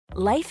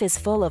Life is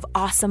full of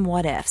awesome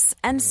what-ifs,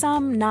 and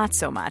some not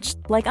so much,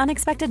 like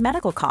unexpected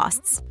medical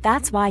costs.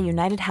 That's why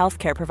United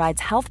Healthcare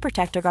provides Health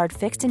Protector Guard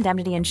fixed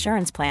indemnity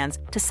insurance plans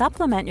to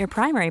supplement your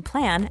primary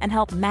plan and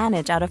help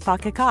manage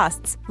out-of-pocket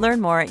costs.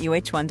 Learn more at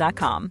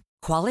uh1.com.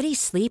 Quality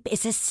sleep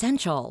is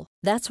essential.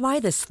 That's why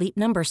the Sleep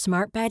Number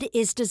Smart Bed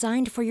is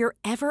designed for your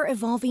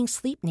ever-evolving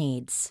sleep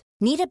needs.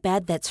 Need a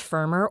bed that's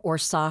firmer or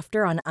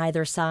softer on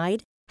either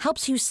side?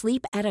 Helps you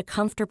sleep at a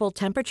comfortable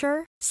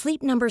temperature?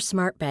 Sleep Number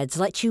Smart Beds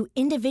let you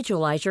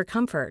individualize your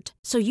comfort,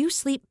 so you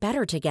sleep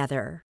better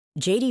together.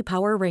 J.D.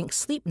 Power ranks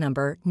Sleep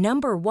Number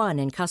number 1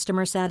 in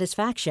customer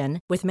satisfaction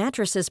with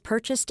mattresses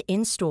purchased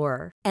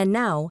in-store. And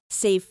now,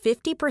 save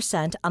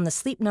 50% on the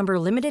Sleep Number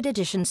Limited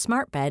Edition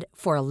Smart Bed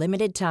for a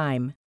limited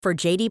time. For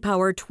J.D.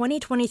 Power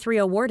 2023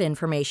 award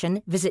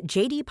information, visit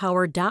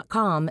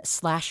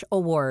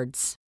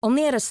jdpower.com/awards.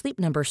 Only at a Sleep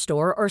Number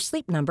store or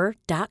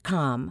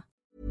sleepnumber.com.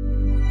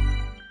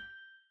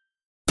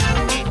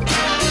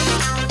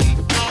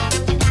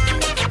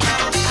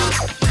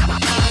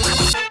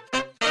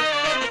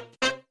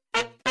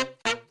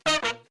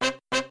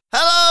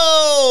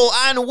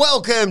 And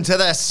welcome to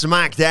the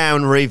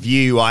SmackDown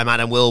review. I'm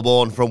Adam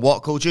Wilborn from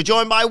What Culture,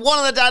 joined by one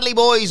of the Dudley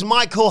boys,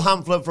 Michael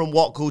Hamflett from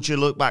What Culture.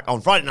 Look back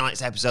on Friday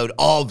night's episode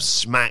of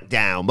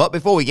SmackDown. But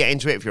before we get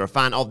into it, if you're a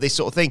fan of this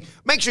sort of thing,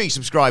 make sure you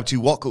subscribe to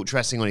What Culture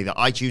Wrestling on either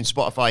iTunes,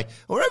 Spotify,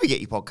 or wherever you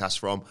get your podcasts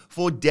from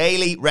for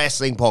daily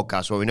wrestling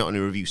podcasts where we not only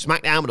review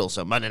SmackDown, but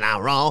also Monday Night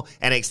Raw,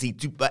 NXT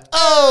 2.0,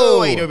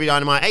 AEW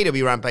Dynamite,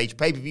 AEW Rampage,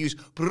 pay-per-views,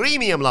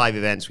 premium live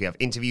events. We have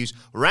interviews,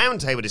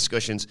 roundtable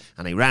discussions,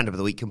 and a roundup of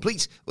the week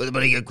complete with a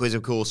bloody good quiz,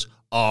 of course,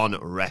 on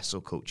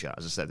Wrestle Culture.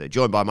 As I said, they're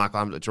joined by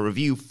Michael Hamflett to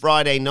review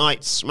Friday Night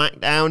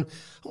SmackDown.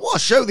 What a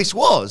show this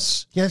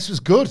was. Yeah, this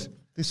was good.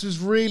 This was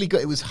really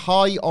good. It was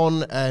high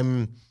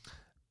on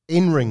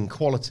in-ring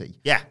quality.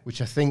 Yeah.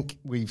 Which I think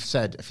we've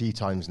said a few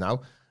times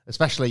now,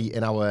 especially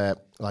in our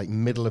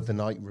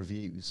middle-of-the-night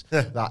reviews,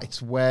 that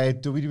it's where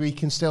WWE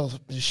can still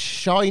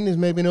shine is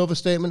maybe an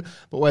overstatement,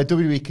 but where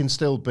WWE can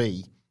still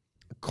be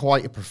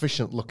quite a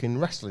proficient-looking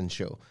wrestling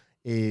show.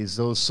 Is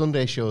those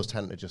Sunday shows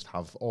tend to just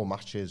have all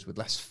matches with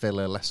less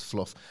filler, less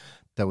fluff.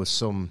 There was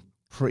some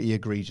pretty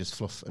egregious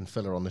fluff and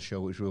filler on the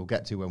show, which we'll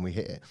get to when we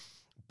hit it.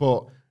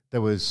 But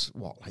there was,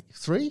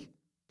 3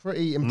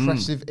 pretty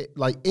impressive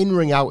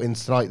in-ring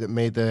outings tonight that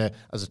made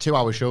as a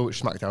 2-hour show,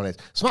 which SmackDown is.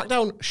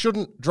 SmackDown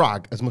shouldn't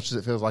drag as much as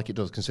it feels like it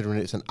does, considering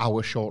it's an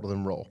hour shorter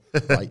than Raw.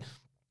 Right?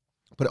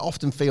 But it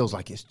often feels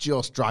like it's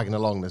just dragging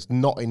along. There's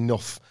not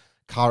enough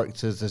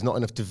characters, there's not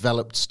enough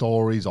developed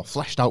stories or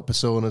fleshed out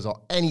personas or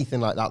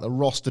anything like that. The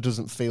roster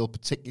doesn't feel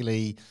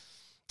particularly,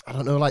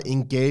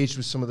 engaged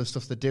with some of the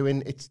stuff they're doing.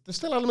 There's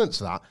still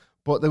elements of that,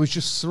 but there was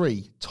just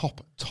 3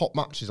 top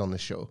matches on this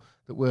show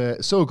that were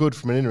so good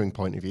from an in-ring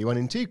point of view, and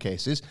in 2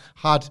 cases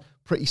had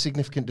pretty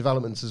significant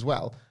developments as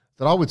well,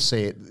 that I would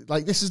say,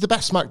 this is the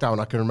best SmackDown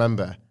I can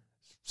remember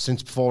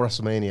since before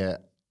WrestleMania.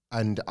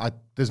 And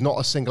there's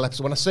not a single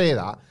episode. When I say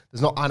that,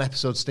 there's not an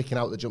episode sticking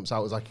out that jumps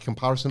out as a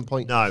comparison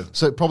point. No.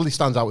 So it probably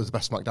stands out as the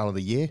best SmackDown of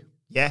the year.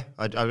 Yeah,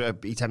 I'd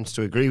be tempted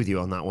to agree with you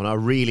on that one. I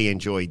really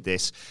enjoyed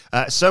this.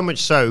 So much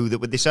so that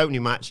with this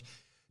opening match,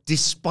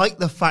 despite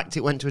the fact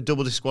it went to a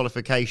double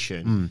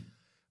disqualification,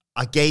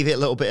 I gave it a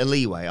little bit of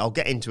leeway. I'll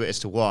get into it as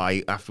to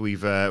why after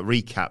we've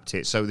recapped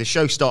it. So the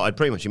show started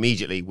pretty much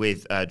immediately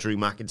with Drew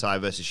McIntyre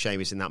versus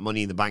Sheamus in that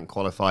Money in the Bank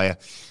qualifier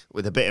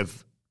with a bit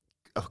of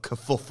a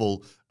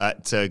kerfuffle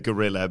at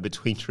Gorilla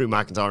between Drew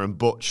McIntyre and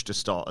Butch to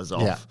start us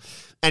off. Yeah.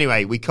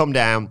 Anyway, we come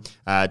down,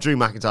 Drew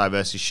McIntyre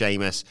versus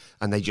Sheamus,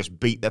 and they just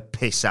beat the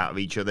piss out of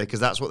each other because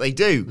that's what they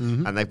do.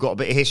 Mm-hmm. And they've got a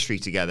bit of history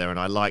together, and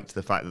I liked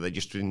the fact that they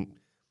just didn't.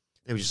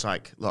 They were just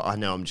like, look, I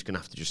know I'm just going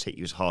to have to just hit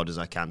you as hard as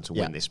I can to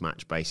win this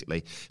match,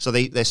 basically. So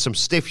there's some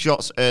stiff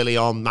shots early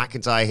on.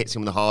 McIntyre hits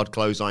him with a hard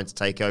clothesline to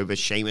take over.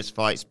 Sheamus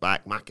fights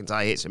back.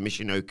 McIntyre hits a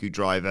Michinoku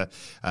driver.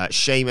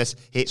 Sheamus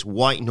hits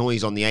White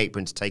Noise on the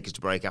apron to take us to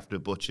break after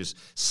Butcher's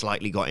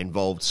slightly got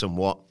involved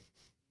somewhat.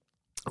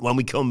 When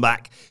we come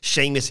back,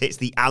 Sheamus hits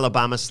the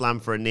Alabama Slam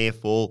for a near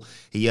fall.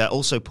 He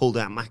also pulled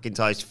out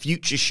McIntyre's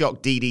Future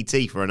Shock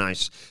DDT for a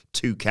nice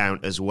 2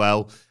 count as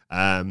well.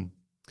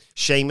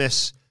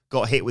 Sheamus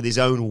got hit with his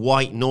own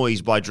White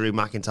Noise by Drew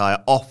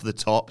McIntyre off the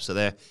top, so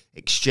they're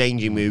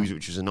exchanging moves,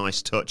 which was a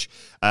nice touch.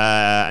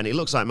 And it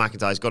looks like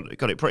McIntyre's got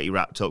it pretty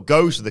wrapped up.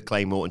 Goes for the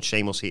Claymore, and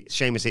Sheamus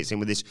hits him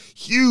with this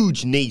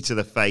huge knee to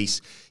the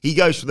face. He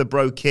goes for the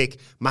bro kick.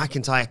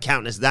 McIntyre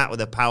counters that with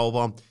a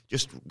powerbomb.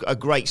 Just a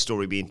great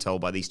story being told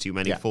by these two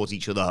men who fought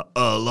each other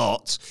a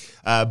lot.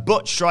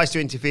 Butch tries to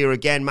interfere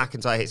again.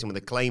 McIntyre hits him with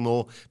a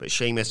Claymore, but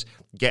Sheamus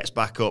gets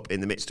back up in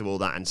the midst of all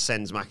that and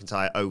sends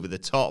McIntyre over the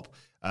top.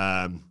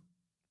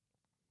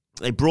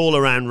 They brawl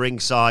around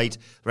ringside.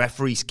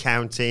 Referee's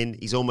counting.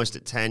 He's almost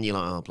at 10. You're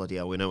like, oh, bloody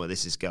hell, we know where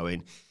this is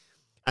going.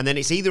 And then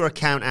it's either a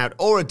count out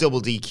or a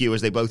double DQ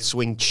as they both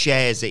swing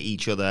chairs at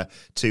each other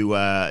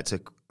to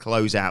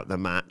close out the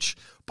match.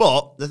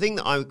 But the thing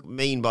that I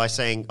mean by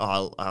saying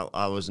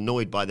I was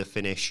annoyed by the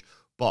finish,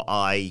 but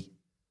I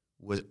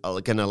was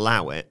going to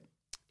allow it,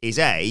 is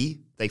A,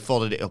 they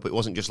followed it up. It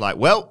wasn't just like,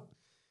 well,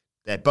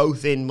 they're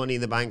both in Money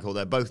in the Bank or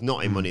they're both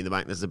not in Money in the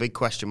Bank. There's a big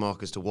question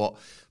mark as to what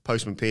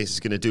Postman Pearce is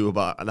going to do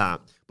about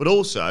that. But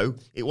also,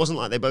 it wasn't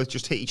like they both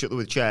just hit each other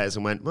with chairs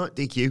and went, right,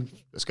 DQ,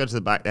 let's go to the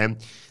back then.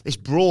 This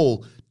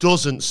brawl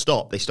doesn't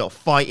stop. They start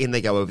fighting.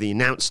 They go over the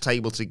announce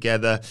table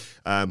together.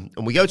 And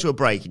we go to a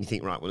break and you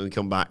think, right, when we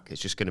come back,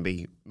 it's just going to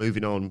be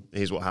moving on.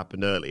 Here's what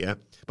happened earlier.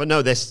 But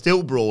no, they're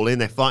still brawling.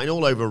 They're fighting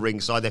all over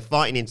ringside. They're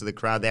fighting into the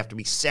crowd. They have to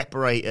be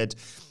separated.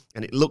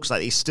 And it looks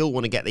like they still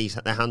want to get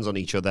their hands on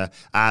each other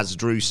as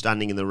Drew's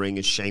standing in the ring,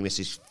 as Sheamus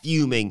is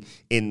fuming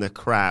in the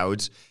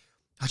crowd.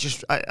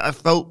 I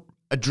felt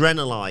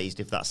adrenalized,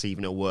 if that's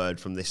even a word,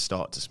 from this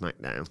start to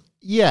SmackDown.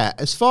 Yeah,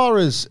 as far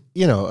as,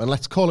 and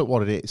let's call it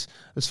what it is,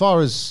 as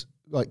far as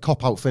like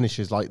cop-out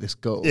finishes like this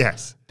go,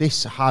 yes,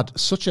 this had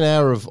such an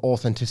air of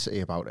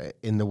authenticity about it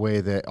in the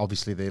way that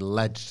obviously they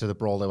led to the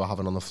brawl they were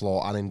having on the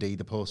floor and indeed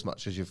the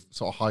post-match, as you've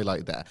sort of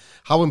highlighted there.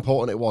 How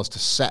important it was to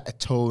set a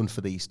tone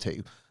for these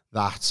two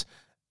that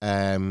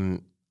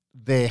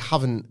they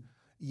haven't,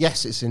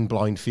 yes, it's in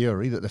blind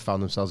fury that they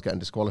found themselves getting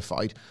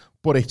disqualified,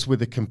 but it's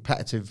with a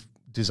competitive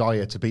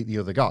desire to beat the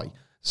other guy.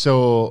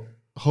 So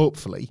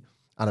hopefully,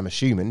 and I'm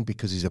assuming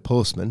because he's a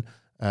postman,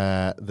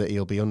 that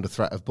he'll be under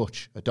threat of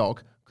Butch, a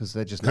dog, because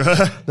they're just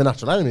the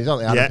natural enemies,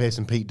 aren't they? Adam Pearce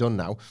and Pete Dunne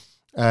now.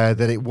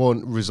 That it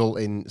won't result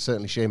in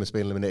certainly Sheamus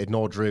being eliminated,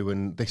 nor Drew,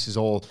 and this is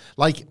all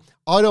like,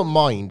 I don't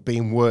mind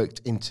being worked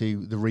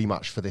into the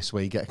rematch for this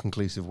where you get a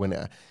conclusive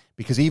winner,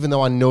 because even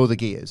though I know the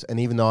gears and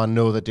even though I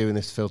know they're doing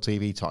this to fill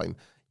TV time,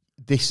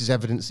 this is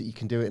evidence that you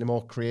can do it in a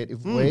more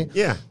creative way.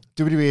 Yeah.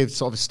 WWE have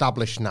sort of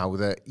established now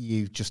that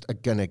you just are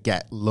going to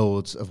get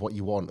loads of what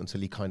you want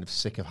until you're kind of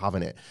sick of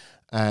having it.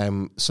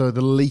 So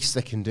the least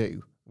they can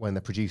do when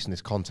they're producing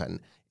this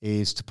content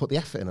is to put the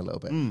effort in a little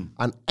bit.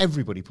 And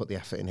everybody put the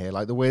effort in here.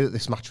 Like the way that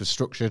this match was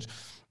structured,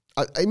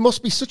 it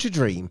must be such a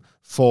dream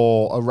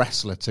for a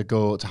wrestler to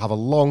go to have a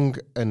long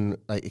and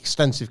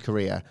extensive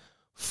career,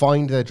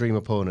 find their dream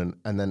opponent,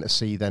 and then to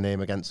see their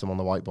name against them on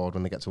the whiteboard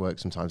when they get to work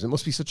sometimes. It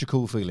must be such a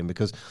cool feeling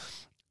because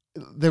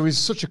there is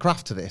such a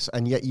craft to this,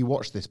 and yet you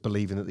watch this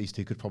believing that these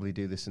two could probably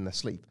do this in their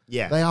sleep.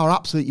 Yeah. They are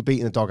absolutely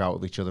beating the dog out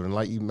of each other, and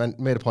like you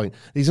made a point,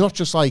 these are not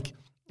just like,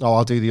 oh,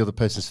 I'll do the other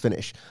person's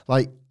finish.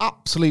 Like,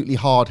 absolutely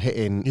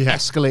hard-hitting,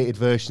 escalated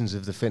versions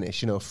of the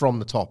finish, from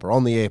the top or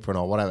on the apron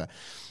or whatever.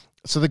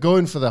 So they're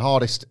going for the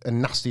hardest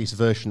and nastiest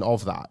version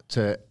of that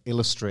to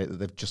illustrate that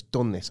they've just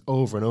done this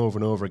over and over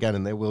and over again,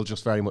 and they will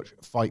just very much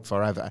fight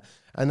forever.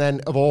 And then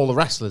of all the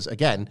wrestlers,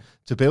 again,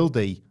 to build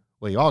you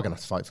are going to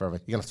have to fight forever.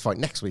 You're going to have to fight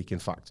next week, in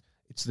fact.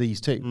 It's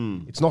these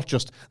two. It's not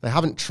just, they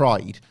haven't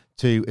tried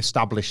to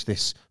establish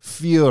this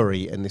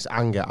fury and this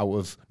anger out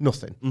of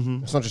nothing.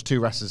 It's not just two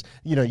wrestlers.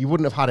 You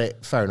wouldn't have had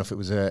it, fair enough, it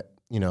was a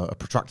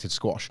protracted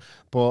squash,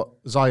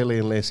 but Xia Li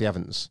and Lacey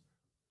Evans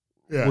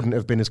wouldn't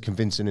have been as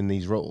convincing in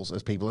these roles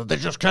as people that they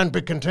just can't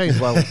be contained.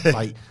 Well,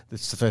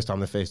 this is the first time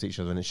they faced each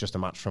other and it's just a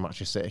match for a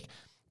match's sake.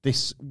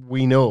 This,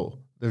 we know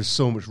there's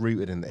so much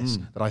rooted in this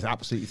that I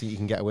absolutely think you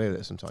can get away with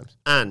it sometimes.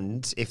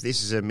 And if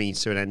this is a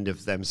means to an end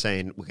of them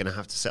saying we're going to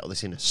have to settle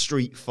this in a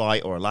street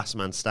fight or a last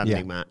man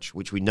standing match,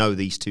 which we know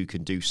these two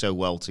can do so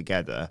well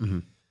together,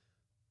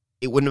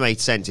 it wouldn't have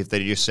made sense if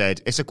they just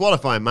said it's a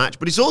qualifying match,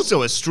 but it's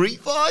also a street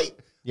fight.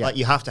 Yeah. Like,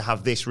 you have to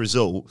have this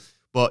result.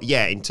 But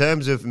yeah, in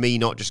terms of me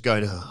not just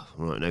going, oh,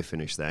 right, no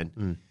finish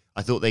then,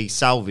 I thought they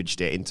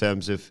salvaged it in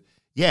terms of,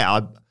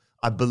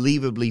 I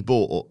believably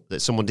bought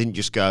that someone didn't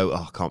just go,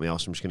 oh, I can't be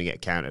arsed, I'm just going to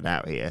get counted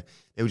out here.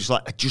 They were just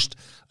like,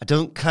 I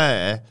don't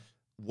care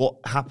what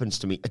happens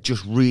to me. I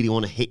just really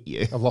want to hit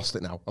you. I've lost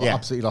it now. I've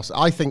absolutely lost it.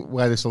 I think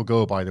where this will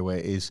go, by the way,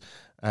 is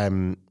I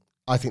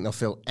think they'll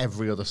fill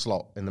every other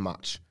slot in the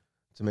match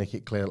to make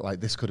it clear, like,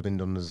 this could have been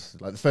done as,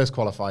 like, the first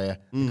qualifier, it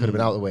could have been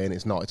out of the way, and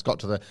it's not. It's got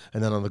to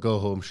and then on the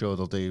go-home show,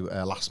 they'll do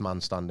last man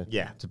standing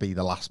to be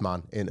the last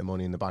man into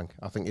Money in the Bank.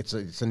 I think it's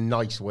a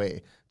nice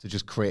way to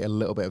just create a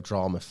little bit of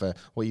drama for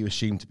what you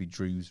assume to be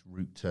Drew's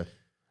route to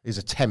his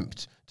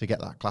attempt to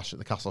get that clash at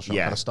the Castle Show.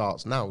 Kind of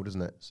starts now,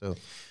 doesn't it? So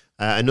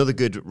another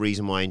good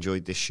reason why I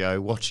enjoyed this show,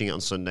 watching it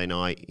on Sunday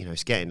night,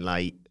 it's getting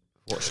late,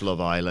 watch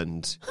Love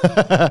Island,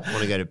 want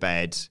to go to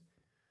bed.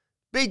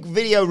 Big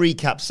video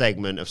recap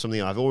segment of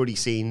something I've already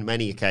seen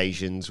many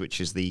occasions,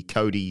 which is the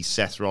Cody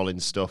Seth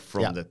Rollins stuff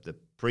from the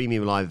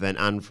premium live event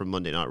and from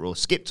Monday Night Raw.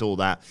 Skipped all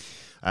that,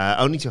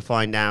 only to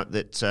find out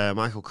that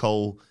Michael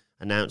Cole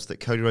announced that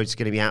Cody Rhodes is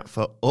going to be out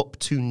for up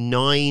to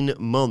 9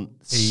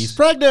 months. He's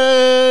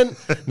pregnant!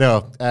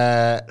 No,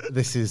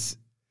 this is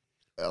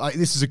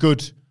a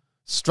good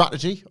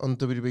strategy on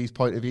WWE's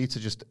point of view to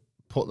just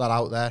put that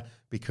out there,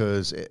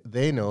 because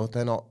they know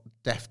they're not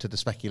deaf to the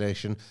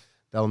speculation.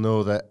 They'll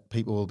know that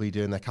people will be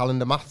doing their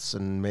calendar maths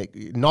and make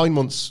 9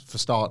 months for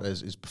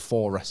starters is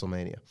before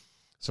WrestleMania.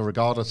 So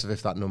regardless of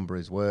if that number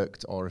is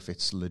worked or if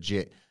it's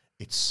legit,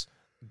 it's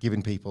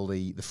giving people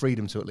the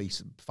freedom to at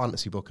least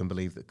fantasy book and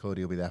believe that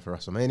Cody will be there for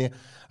WrestleMania.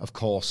 Of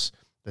course,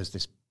 there's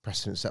this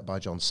precedent set by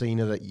John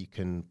Cena that you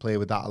can play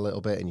with that a little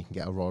bit and you can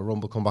get a Royal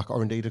Rumble comeback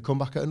or indeed a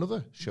comeback at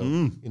another show,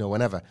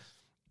 whenever.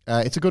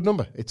 It's a good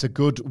number. It's a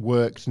good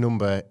worked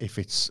number if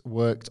it's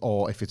worked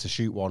or if it's a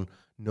shoot one.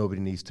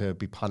 nobody needs to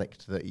be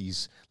panicked that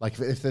he's like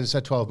if they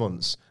said 12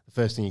 months, the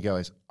first thing you go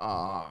is,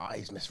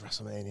 he's missed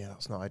WrestleMania.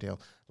 That's not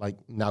ideal. Like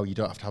now you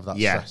don't have to have that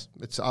stress.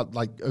 It's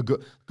like a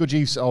good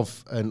use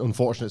of an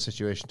unfortunate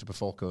situation to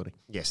befall Cody.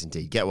 Yes,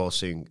 indeed. Get well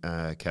soon,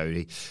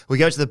 Cody. We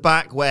go to the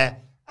back where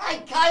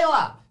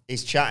Kayla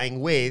is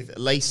chatting with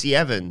Lacey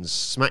Evans,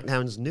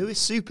 SmackDown's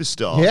newest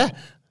superstar. Yeah.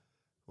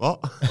 What?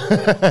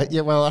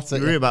 Yeah, well, that's it.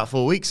 You were here about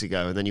 4 weeks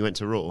ago, and then you went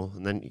to Raw,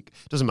 and then it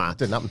doesn't matter.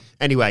 Didn't happen.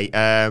 Anyway,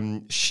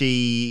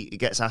 she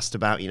gets asked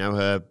about,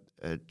 her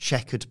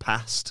checkered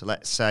past,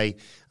 let's say,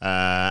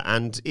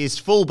 and is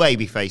full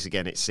babyface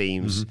again, it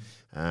seems.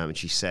 And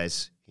she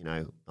says,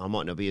 I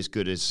might not be as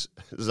good as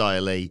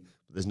Xia Li,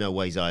 but there's no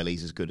way Xia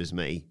Li's as good as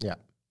me. Yeah.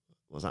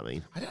 What does that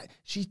mean?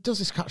 She does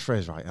this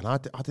catchphrase, right? And I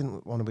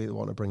didn't want to be the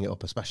one to bring it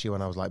up, especially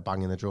when I was like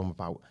banging the drum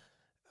about,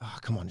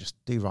 come on, just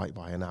do right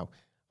by her now.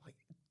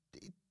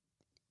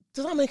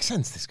 Does that make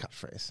sense, this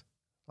catchphrase?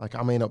 Like,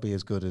 I may not be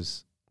as good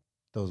as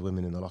those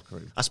women in the locker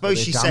room. I suppose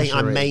she's saying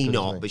I may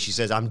not, but she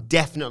says I'm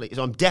definitely.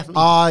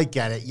 I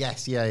get it.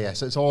 Yes, yeah.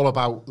 So it's all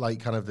about like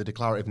kind of the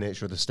declarative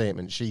nature of the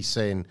statement. She's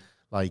saying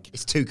like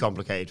it's too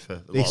complicated for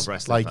a lot of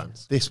wrestling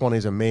fans. This one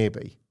is a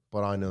maybe,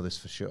 but I know this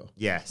for sure.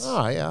 Yes.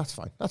 Oh, yeah, that's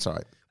fine. That's all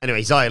right.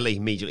 Anyway, Xia Li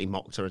immediately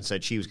mocked her and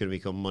said she was going to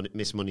become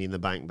Miss Money in the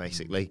Bank,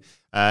 basically.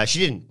 She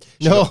didn't.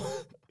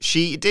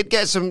 She did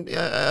get some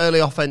early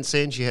offense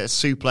in. She hit a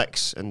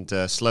suplex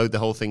and slowed the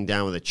whole thing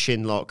down with a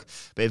chin lock.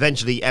 But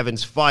eventually,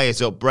 Evans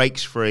fires up,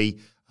 breaks free.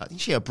 I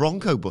think she had a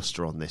Bronco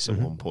Buster on this at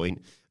one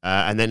point.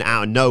 And then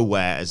out of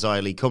nowhere, as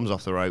Xia Li comes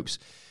off the ropes,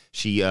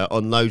 she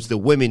unloads the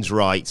women's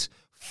right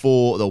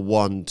for the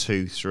 1,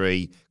 2,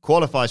 3.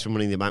 Qualifies for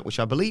Money in the Bank, which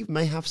I believe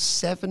may have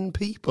 7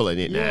 people in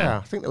it now. Yeah,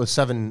 I think there was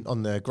 7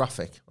 on the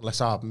graphic, unless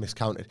I've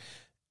miscounted.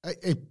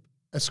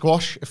 A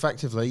squash,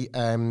 effectively.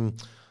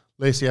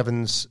 Lacey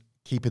Evans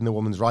keeping the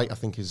woman's right, I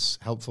think, is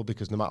helpful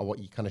because no matter what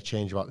you kind of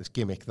change about this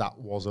gimmick, that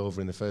was over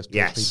in the first place.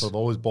 Yes. People have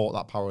always bought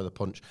that power of the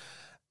punch.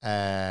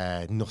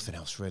 Nothing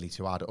else really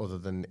to add other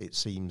than it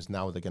seems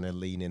now they're going to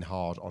lean in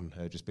hard on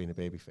her just being a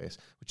babyface,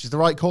 which is the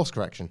right course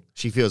correction.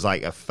 She feels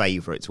like a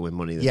favourite to win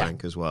Money in the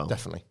Bank as well.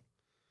 Definitely.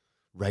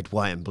 Red,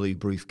 white and blue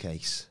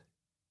briefcase.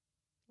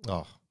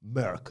 Oh,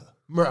 America.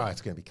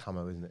 It's going to be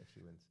camo, isn't it, if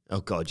she wins?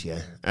 Oh, God,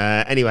 yeah.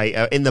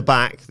 Anyway, in the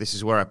back, this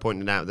is where I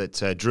pointed out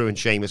that Drew and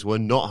Sheamus were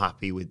not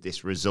happy with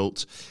this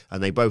result,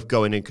 and they both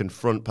go in and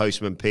confront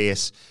Postman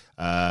Pearce,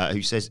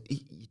 who says,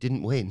 you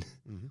didn't win.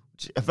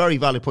 A very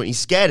valid point. He's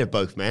scared of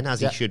both men, as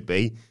he should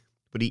be,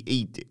 but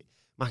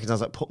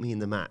McIntyre's like, put me in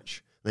the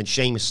match. And then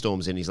Sheamus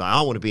storms in, he's like,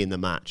 I want to be in the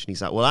match. And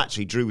he's like, well,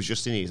 actually, Drew was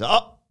just in here. He's like,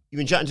 oh, you've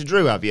been chatting to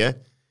Drew, have you?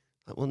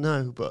 Like, well,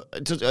 no, but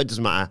it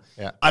doesn't matter.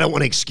 Yeah. I don't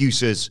want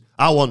excuses.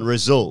 I want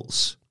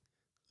results.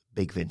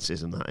 Big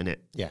Vinceism, that, innit?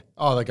 Yeah.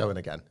 Oh, they're going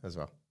again as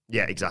well.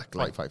 Yeah,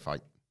 exactly.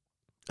 Fight.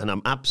 And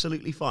I'm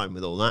absolutely fine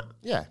with all that.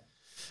 Yeah.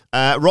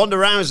 Ronda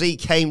Rousey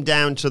came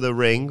down to the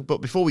ring,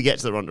 but before we get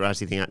to the Ronda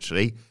Rousey thing,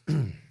 actually,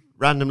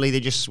 randomly they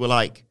just were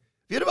like, have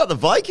you heard about the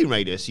Viking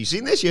Raiders? You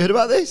seen this? You heard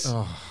about this?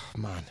 Oh,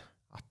 man.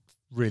 I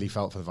really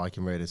felt for the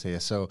Viking Raiders here.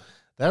 So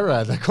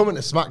they're coming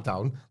to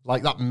SmackDown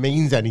like that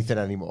means anything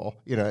anymore.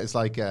 It's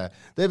like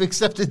they've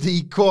accepted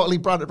the quarterly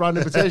brand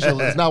invitational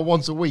that's now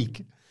once a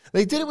week.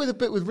 They did it with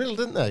Riddle,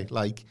 didn't they?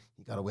 Like,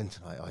 you got to win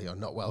tonight. Oh, you're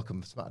not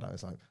welcome for SmackDown.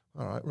 It's like,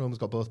 all right, Roman's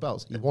got both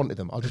belts. He wanted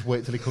them. I'll just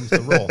wait till he comes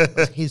to Raw.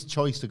 It's his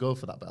choice to go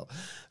for that belt.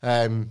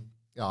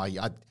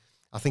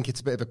 I think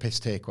it's a bit of a piss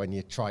take when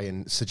you try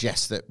and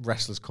suggest that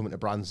wrestlers coming to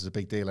brands is a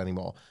big deal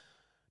anymore.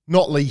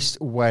 Not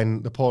least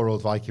when the poor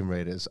old Viking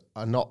Raiders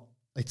are not.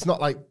 It's not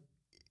like,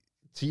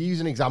 to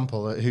use an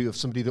example of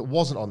somebody that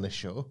wasn't on this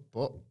show,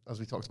 but as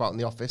we talked about in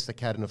The Office, they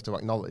cared enough to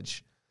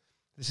acknowledge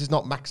this is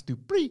not Max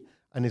Dupree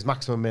and his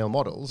Maximum Male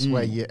Models,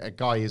 where a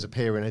guy is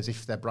appearing as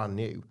if they're brand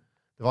new.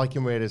 The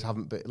Viking Raiders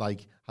haven't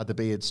had the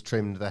beards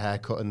trimmed, the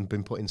haircut, and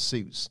been put in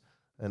suits.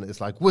 And it's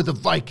like, we're the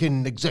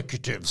Viking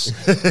executives.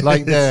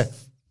 Like the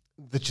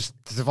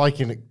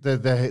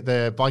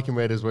Viking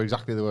Raiders were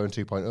exactly they were in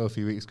 2.0 a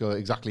few weeks ago,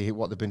 exactly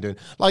what they've been doing.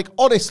 Like,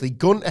 honestly,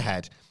 gun to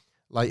head,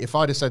 like if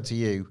I'd have said to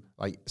you,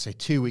 like, say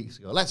 2 weeks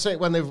ago, let's say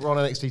when they were on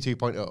NXT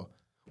 2.0,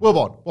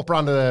 Wilborn, what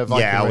brand are the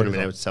Viking Raiders? Yeah, I would have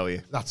been able to tell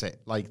you. That's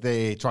it. Like,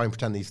 they try and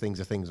pretend these things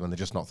are things when they're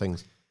just not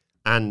things.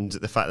 And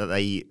the fact that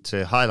they,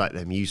 to highlight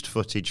them, used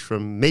footage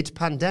from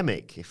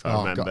mid-pandemic, if I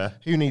remember. God.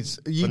 Who needs...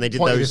 You when they did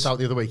pointed those, this out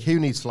the other week. Who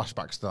needs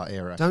flashbacks to that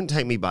era? Don't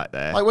take me back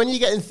there. Like, when you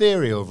get in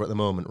theory over at the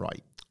moment,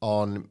 right,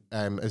 on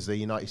as the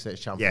United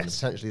States champion,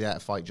 potentially there to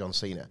fight John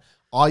Cena,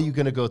 are you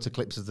going to go to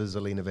clips of the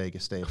Zelina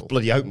Vega stable?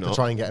 Bloody hope not. To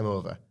try and get him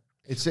over?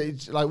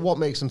 It's like, what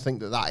makes them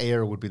think that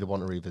era would be the one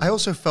to revisit? I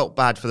also felt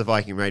bad for the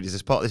Viking Raiders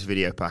as part of this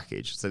video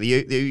package. So they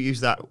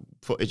used that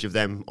footage of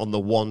them on the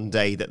one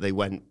day that they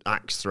went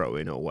axe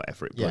throwing or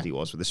whatever it bloody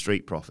was with the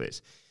Street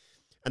Profits.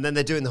 And then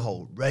they're doing the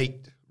whole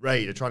raid.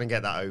 They're trying to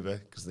get that over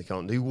because they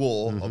can't do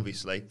war,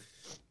 obviously.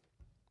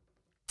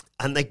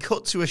 And they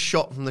cut to a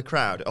shot from the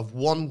crowd of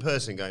one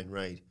person going,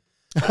 raid.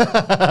 And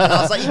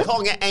I was like, you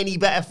can't get any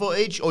better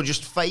footage or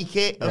just fake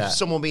it of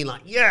someone being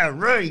like, yeah,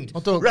 raid.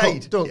 Oh, don't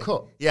raid. cut. Don't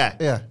cut. Yeah.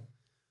 Yeah.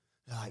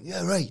 Like,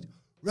 yeah, raid.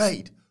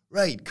 Raid.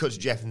 Cuts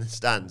Jeff in the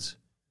stands.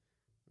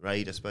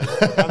 Raid, I suppose.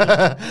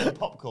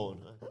 Popcorn.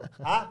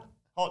 Huh?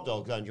 Hot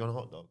dog. Do you want a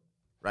hot dog?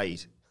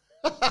 Raid.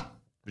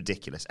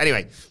 Ridiculous.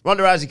 Anyway,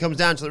 Ronda Rousey comes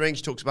down to the ring.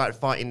 She talks about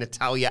fighting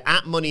Natalya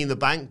at Money in the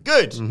Bank.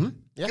 Good.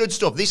 Yeah. Good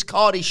stuff. This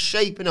card is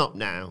shaping up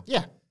now.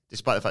 Yeah.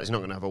 Despite the fact it's not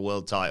going to have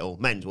a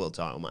men's world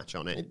title match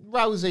on it.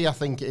 Rousey, I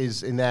think,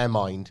 is, in their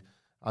mind,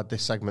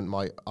 this segment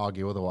might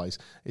argue otherwise,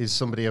 is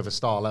somebody of a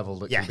star level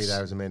that can be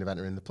there as a main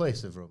eventer in the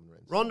place of Roman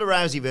Reigns. Ronda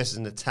Rousey versus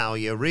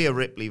Natalya, Rhea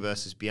Ripley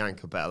versus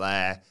Bianca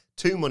Belair,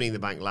 2 Money in the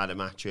Bank ladder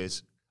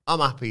matches. I'm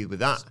happy with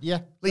that. Yeah.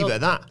 Leave it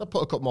at that. I'll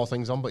put a couple more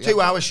things on, but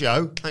 2-hour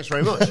show. Thanks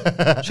very much.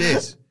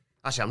 Cheers.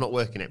 Actually, I'm not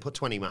working it. Put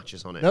 20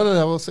 matches on it. No,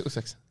 we'll stick with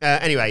 6.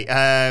 Anyway,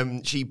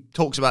 she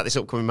talks about this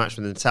upcoming match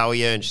with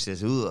Natalya, and she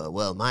says, "Ooh,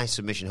 well, my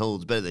submission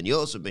hold's better than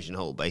your submission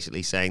hold,"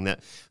 basically saying that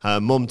her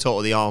mum taught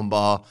her the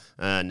armbar,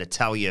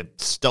 Natalya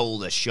stole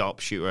the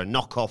sharpshooter, a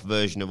knockoff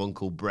version of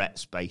Uncle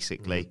Brett's,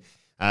 basically.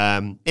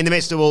 In the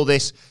midst of all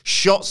this,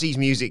 Shotzi's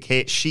music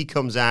hits. She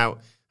comes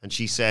out, and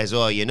she says,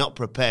 "Oh, you're not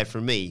prepared for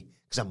me,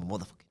 because I'm a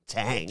motherfucking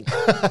tank."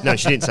 No,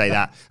 she didn't say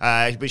that.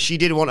 But she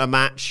did want a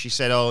match. She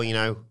said, "Oh, you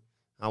know,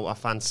 I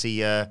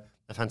fancy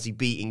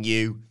beating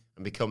you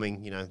and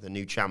becoming, the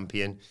new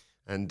champion."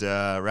 And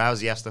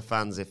Rousey asked the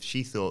fans if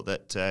she thought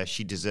that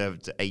she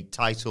deserved a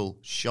title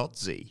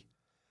Shotzi.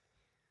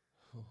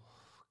 Oh,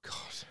 God.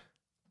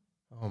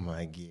 Oh,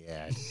 my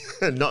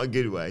God. Not a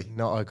good way.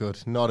 Not a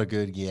good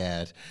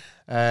God.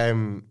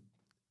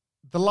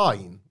 The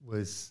line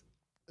was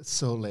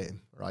so lame,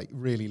 right?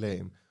 Really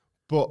lame.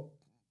 But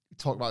we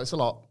talk about this a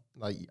lot.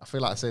 Like, I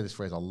feel like I say this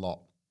phrase a lot.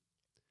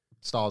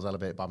 Stars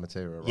elevate bad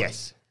material, right?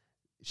 Yes.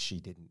 She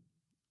didn't.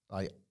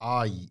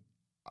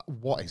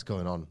 What is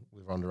going on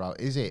with Ronda Rousey?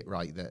 Is it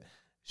right that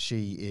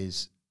she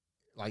is,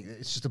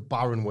 it's just a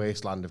barren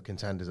wasteland of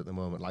contenders at the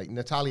moment? Like,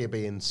 Natalya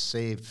being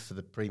saved for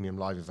the premium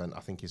live event,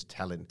 I think, is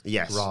telling.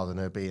 Yes. Rather than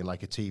her being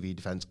like a TV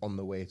defense on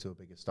the way to a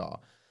bigger star.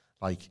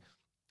 Like,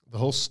 the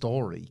whole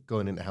story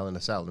going into Hell in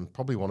a Cell, and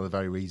probably one of the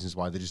very reasons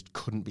why they just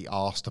couldn't be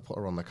asked to put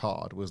her on the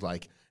card, was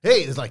like,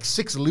 hey, there's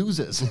 6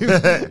 losers.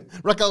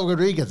 Raquel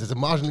Rodriguez is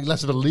marginally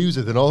less of a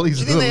loser than all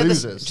these other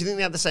losers. Do you think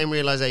they had the same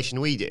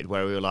realization we did,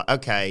 where we were like,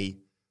 okay,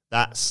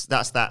 that's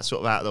that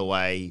sort of out of the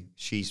way.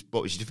 She's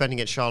defending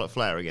against Charlotte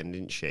Flair again,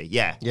 didn't she?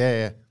 Yeah.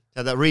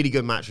 Had that really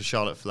good match with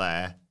Charlotte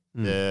Flair.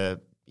 The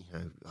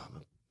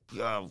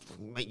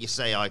make you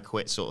say I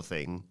quit sort of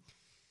thing.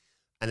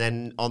 And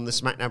then on the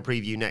SmackDown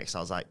preview next, I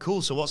was like,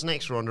 cool, so what's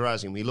next for Ronda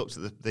Rousey? And we looked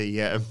at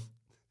the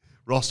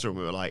roster and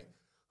we were like,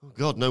 oh,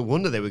 God, no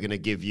wonder they were going to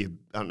give you,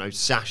 I don't know,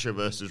 Sasha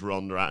versus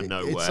Ronda out of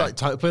nowhere. It's like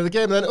time to play the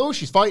game. And then,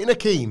 she's fighting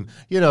Akeem.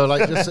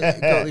 Just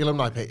got the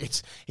alumni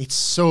pit. It's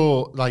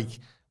so,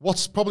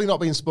 what's probably not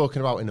being spoken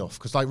about enough,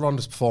 because,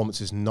 Ronda's performance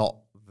is not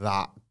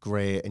that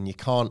great, and you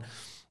can't,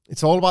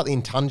 it's all about the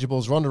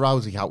intangibles. Ronda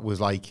Rousey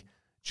was,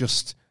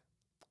 just...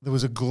 There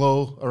was a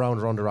glow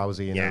around Ronda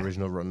Rousey in her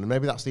original run, and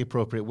maybe that's the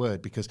appropriate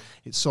word, because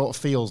it sort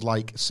of feels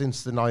like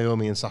since the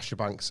Naomi and Sasha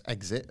Banks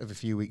exit of a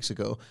few weeks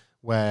ago,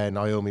 where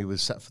Naomi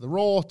was set for the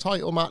Raw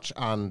title match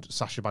and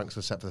Sasha Banks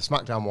was set for the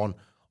SmackDown one,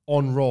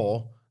 on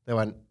Raw, they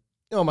went,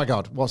 oh my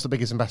God, what's the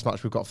biggest and best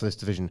match we've got for this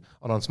division?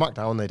 And on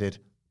SmackDown, they did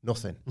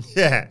nothing.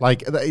 Yeah.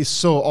 That is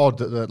so odd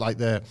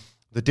that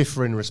the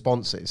differing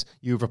responses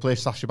you've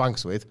replaced Sasha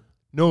Banks with,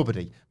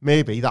 nobody.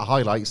 Maybe that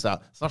highlights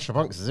that Sasha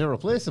Banks is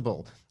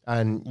irreplaceable.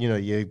 And,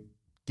 you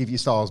give your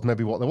stars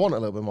maybe what they want a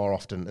little bit more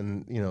often.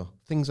 And,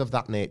 things of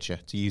that nature,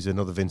 to use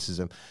another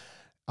Vinceism.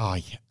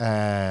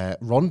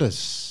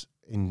 Ronda's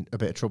in a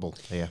bit of trouble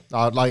here.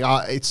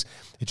 It's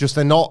just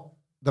they're not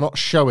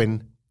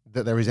showing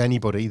that there is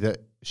anybody that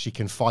she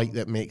can fight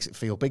that makes it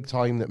feel big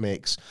time, that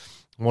makes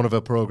one of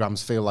her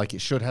programs feel like it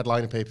should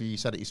headline a pay-per-view. You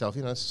said it yourself,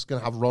 it's going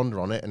to have Ronda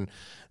on it, and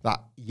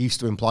that used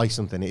to imply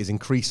something. It is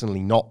increasingly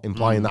not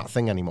implying that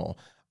thing anymore.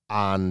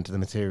 And the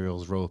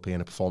material's ropey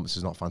and the performance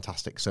is not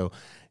fantastic. So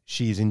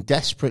she is in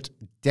desperate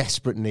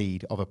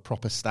need of a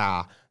proper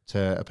star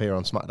to appear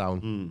on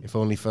SmackDown, if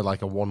only for a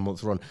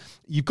 1-month run.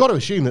 You've got to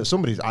assume that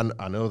somebody's, and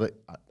I know that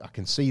I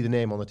can see the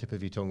name on the tip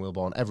of your tongue,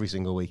 Wilborn, every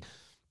single week.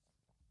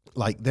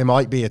 There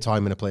might be a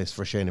time and a place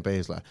for Shayna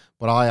Baszler,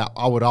 but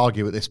I would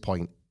argue at this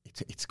point,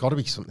 it's got to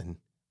be something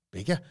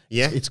bigger.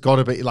 Yeah. It's got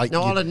to be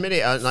No, I'll admit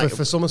it.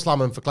 For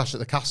SummerSlam and for Clash at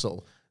the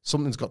Castle,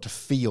 something's got to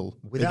feel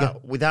bigger.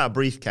 Without a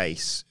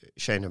briefcase,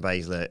 Shayna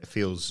Baszler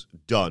feels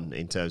done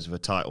in terms of a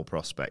title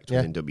prospect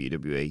within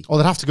WWE. Or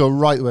they'd have to go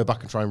right the way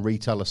back and try and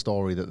retell a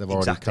story that they've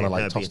already kind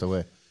of tossed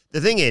away. The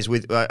thing is,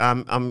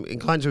 I'm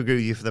inclined to agree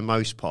with you for the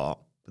most part,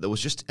 but there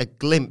was just a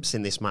glimpse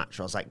in this match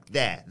where I was like,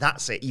 there,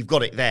 that's it, you've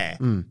got it there.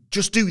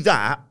 Just do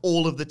that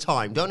all of the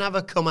time. Don't have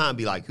her come out and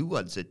be like, who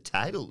wants a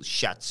title,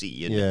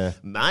 Shotzi? And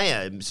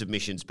my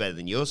submission's better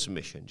than your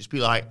submission. Just be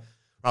like,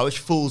 right, which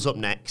fool's up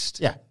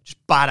next? Yeah.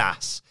 Just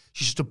badass.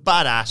 She's just a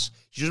badass.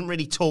 She doesn't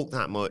really talk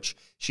that much.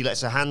 She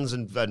lets her hands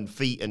and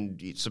feet and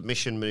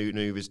submission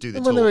maneuvers do the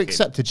talking. When they were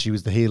accepted, she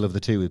was the heel of the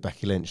two with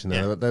Becky Lynch. And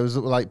there was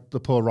the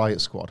poor Riot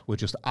Squad were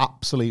just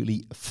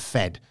absolutely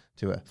fed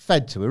to her.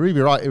 Fed to her. Ruby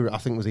Riott, I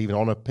think, was even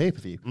on a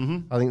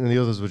pay-per-view. I think the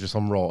others were just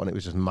on Raw, and it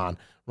was just, man,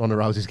 Ronda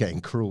Rousey's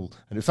getting cruel.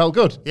 And it felt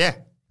good. Yeah.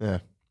 Yeah.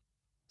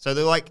 So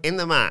they're like, in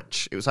the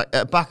match, it was like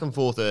back and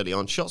forth early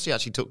on. Shotzi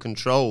actually took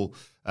control,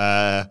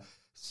 fighting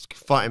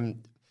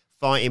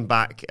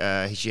back.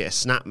 She hit a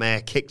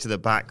snapmare, kick to the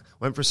back,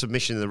 went for a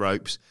submission in the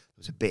ropes. There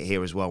was a bit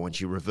here as well when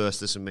she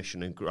reversed the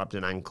submission and grabbed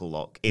an ankle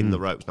lock in the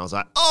ropes. And I was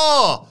like,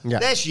 oh,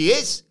 there she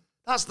is.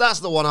 That's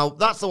the one I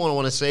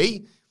want to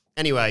see.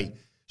 Anyway,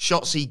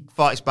 Shotzi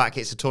fights back,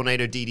 hits a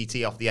tornado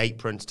DDT off the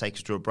apron to take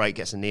us to a break,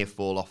 gets a near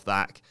fall off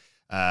that.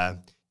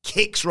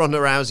 Kicks Ronda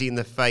Rousey in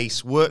the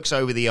face, works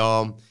over the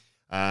arm,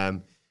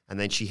 and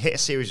then she hit a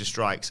series of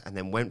strikes and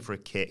then went for a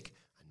kick,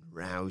 and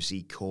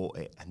Rousey caught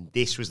it. And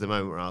this was the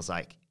moment where I was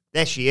like,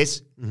 there she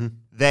is.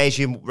 There's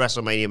your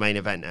WrestleMania main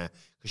eventer.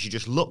 Because she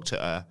just looked at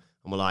her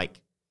and were like,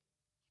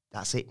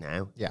 that's it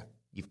now. Yeah.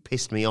 You've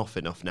pissed me off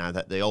enough now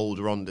that the old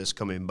Ronda's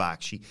coming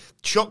back. She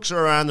chucks her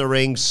around the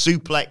ring,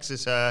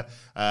 suplexes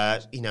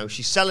her.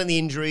 She's selling the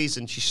injuries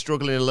and she's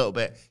struggling a little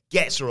bit.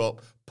 Gets her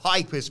up,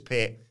 Piper's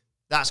Pit.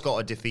 That's got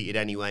her defeated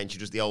anyway. And she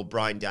does the old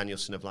Bryan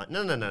Danielson of like,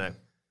 no.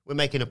 We're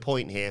making a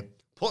point here.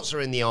 Puts her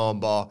in the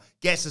armbar,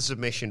 gets a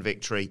submission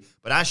victory.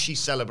 But as she's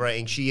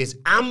celebrating, she is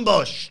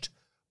ambushed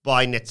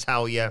by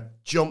Natalya,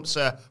 jumps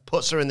her,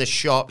 puts her in the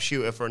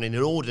sharpshooter for an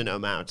inordinate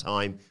amount of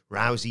time.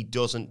 Rousey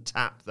doesn't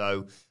tap,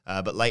 though.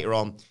 But later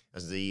on,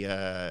 as the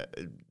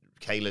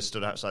Kayla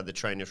stood outside the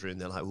trainer's room,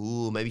 they're like,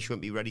 ooh, maybe she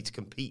won't be ready to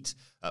compete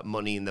at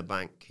Money in the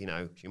Bank.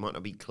 She might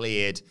not be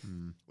cleared,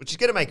 which is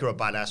going to make her a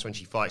badass when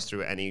she fights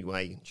through it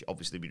anyway. She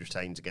obviously be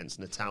retained against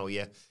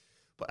Natalya.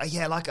 But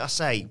yeah, like I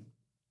say,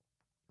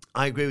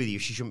 I agree with you.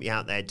 She shouldn't be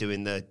out there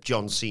doing the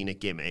John Cena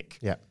gimmick.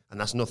 Yeah. And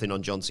that's nothing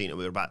on John Cena.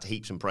 We're about to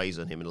heap some praise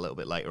on him in a little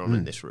bit later on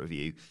in this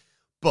review.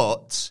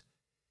 But,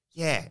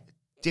 yeah,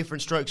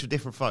 different strokes for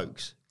different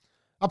folks.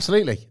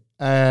 Absolutely.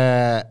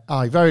 Very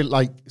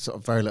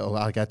little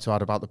I get to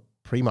add about the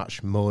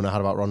pre-match moan I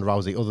had about Ronda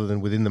Rousey, other than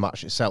within the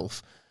match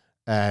itself.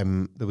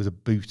 There was a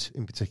boot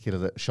in particular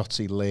that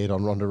Shotzi laid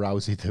on Ronda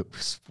Rousey that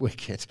was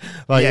wicked.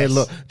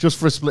 Look, just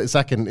for a split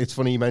second, it's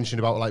funny you mentioned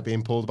about like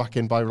being pulled back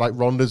in by like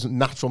Ronda's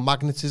natural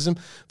magnetism.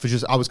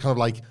 I was kind of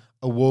like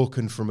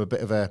awoken from a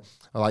bit of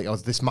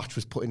this match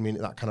was putting me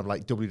into that kind of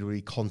like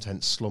WWE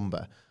content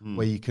slumber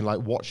where you can like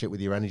watch it with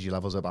your energy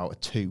levels about a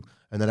 2,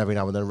 and then every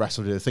now and then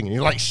wrestle do the thing and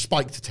you're like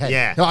spike to 10.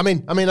 Yeah. I'm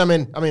in, I'm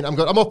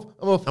good, I'm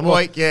up. I'm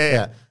awake,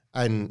 yeah.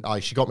 And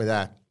she got me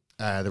there.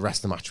 The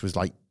rest of the match was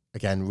like,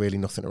 again, really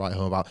nothing to write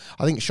home about.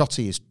 I think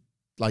Shotzi is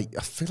like,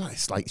 I feel like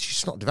it's like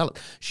she's not developed.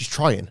 She's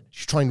trying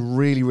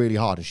really, really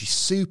hard, and she's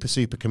super,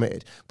 super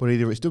committed. But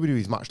either it's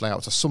WWE's match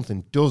layouts or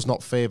something does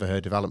not favour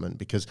her development,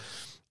 because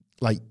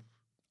like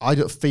I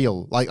don't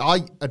feel like I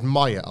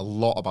admire a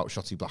lot about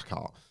Shotzi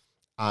Blackheart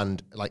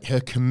and like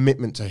her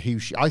commitment to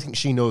I think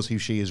she knows who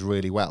she is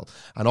really well.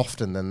 And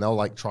often then they'll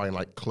like try and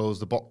like close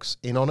the box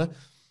in on her.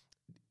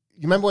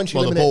 You remember when she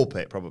the ball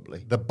pit,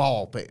 probably. The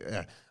ball pit,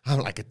 yeah. I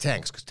don't like a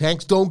Tanks, because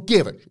Tanks don't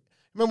give it.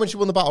 Remember when she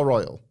won the Battle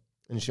Royal?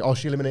 And she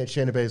eliminated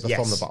Shayna Baszler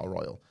from the Battle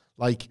Royal.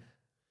 Like,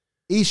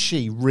 is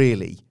she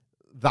really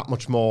that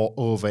much more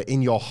over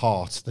in your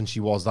heart than she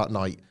was that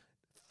night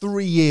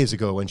 3 years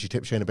ago when she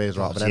tipped Shayna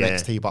Baszler out of an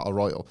NXT Battle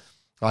Royal?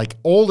 Like,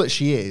 all that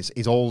she is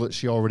all that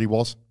she already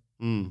was.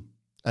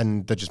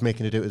 And they're just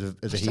making her do it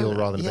as a heel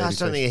rather than a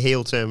babyface. I don't think a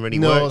heel term really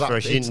works for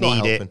her. She didn't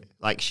need it.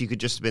 Like, she could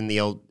just have been the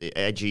old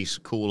edgy,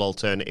 cool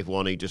alternative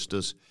one who just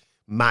does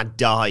mad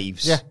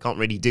dives. Yeah. Can't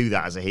really do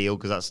that as a heel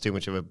because that's too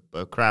much of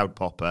a crowd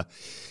popper.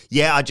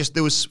 Yeah,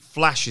 there was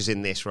flashes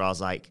in this where I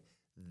was like,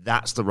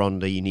 that's the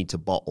Ronda you need to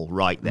bottle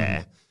right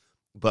there.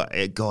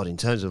 But, God, in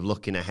terms of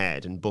looking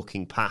ahead and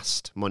booking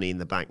past Money in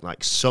the Bank, like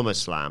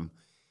SummerSlam,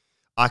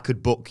 I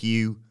could book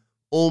you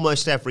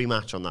almost every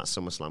match on that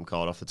SummerSlam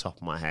card off the top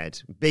of my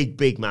head.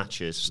 Big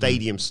matches,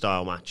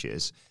 stadium-style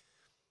matches.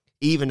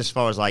 Even as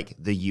far as, like,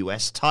 the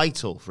US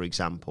title, for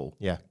example.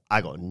 Yeah.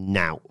 I got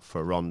nout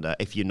for Ronda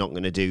if you're not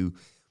going to do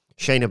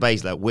Shayna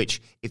Baszler,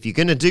 which, if you're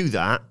going to do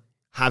that,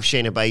 have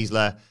Shayna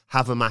Baszler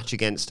have a match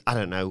against, I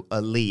don't know,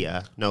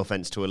 Aaliyah, no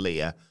offense to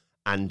Aaliyah,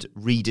 and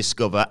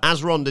rediscover,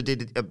 as Ronda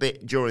did a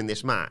bit during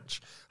this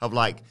match, of,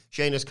 like,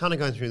 Shayna's kind of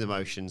going through the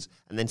motions,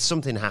 and then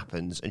something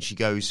happens, and she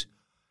goes,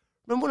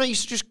 remember when I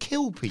used to just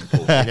kill people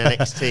in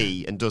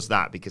NXT, and does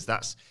that, because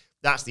that's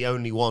the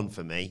only one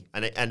for me,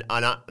 and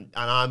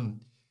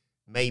I'm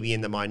maybe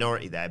in the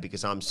minority there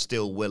because I'm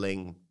still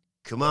willing.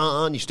 Come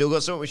on, you still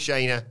got something with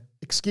Shayna.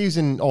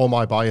 Excusing all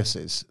my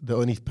biases, the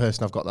only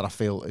person I've got that I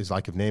feel is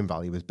like of name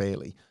value is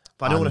Bayley.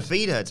 But I don't want to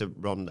feed her to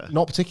Ronda.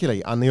 Not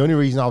particularly. And the only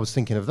reason I was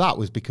thinking of that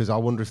was because I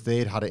wonder if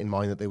they'd had it in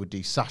mind that they would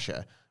do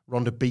Sasha.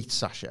 Ronda beats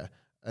Sasha.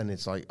 And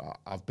it's like,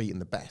 I've beaten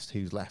the best,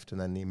 who's left?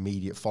 And then the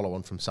immediate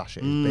follow-on from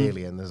Sasha is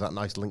Bayley, and there's that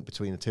nice link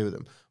between the two of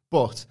them.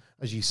 But,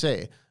 as you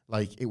say,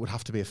 like, it would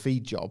have to be a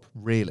feed job,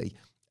 really.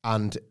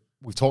 And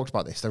we've talked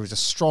about this. There is a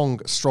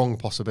strong, strong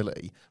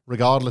possibility,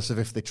 regardless of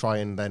if they try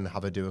and then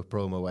have her do a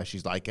promo where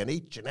she's like, and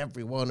each and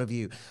every one of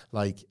you,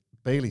 like,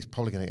 Bayley's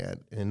probably going to get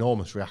an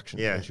enormous reaction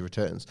when she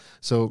returns.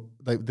 So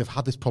they've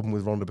had this problem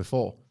with Ronda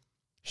before.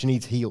 She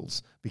needs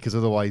heels because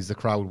otherwise the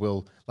crowd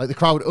will... Like, the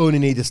crowd only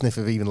need a sniff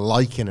of even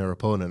liking her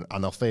opponent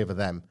and they'll favour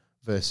them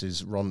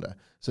versus Ronda.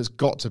 So it's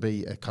got to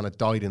be a kind of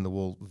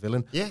dyed-in-the-wool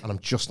villain. Yeah. And I'm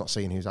just not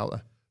seeing who's out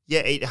there.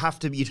 Yeah,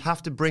 you'd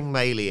have to bring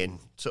Bayley in,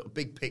 sort of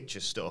big picture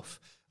stuff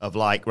of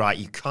like, right,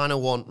 you kind of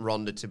want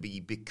Ronda to be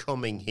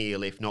becoming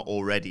heel, if not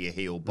already a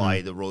heel,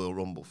 by the Royal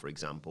Rumble, for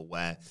example,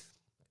 where,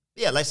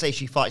 let's say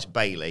she fights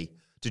Bayley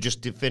to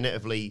just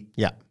definitively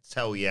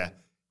tell you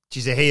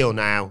she's a heel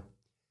now.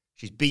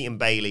 She's beaten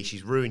Bayley.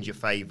 She's ruined your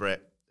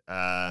favourite.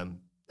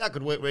 That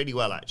could work really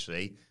well,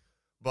 actually.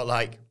 But,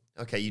 like,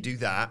 okay, you do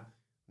that.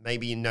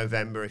 Maybe in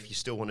November, if you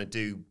still want to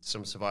do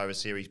some Survivor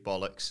Series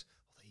bollocks,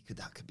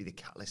 that could be the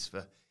catalyst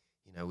for,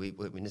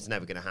 it's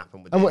never going to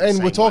happen. With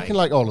and we're talking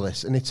like all of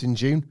this, and it's in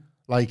June.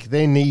 Like,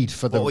 they need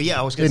for the...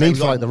 I was going to say,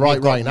 for like the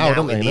right now,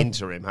 don't they? In the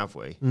interim, have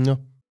we?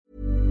 No.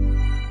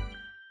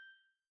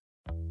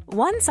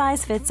 One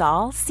size fits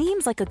all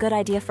seems like a good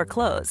idea for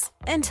clothes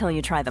until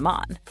you try them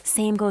on.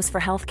 Same goes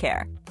for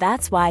healthcare.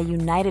 That's why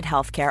United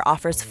Healthcare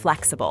offers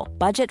flexible,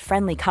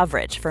 budget-friendly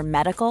coverage for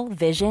medical,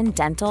 vision,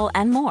 dental,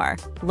 and more.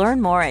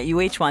 Learn more at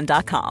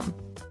uh1.com.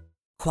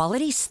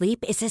 Quality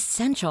sleep is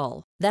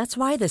essential. That's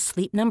why the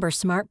Sleep Number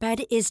Smart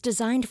Bed is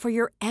designed for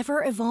your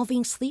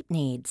ever-evolving sleep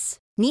needs.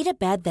 Need a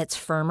bed that's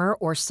firmer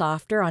or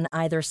softer on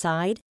either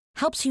side?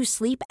 Helps you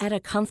sleep at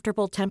a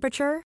comfortable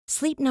temperature?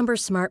 Sleep Number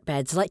Smart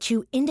Beds let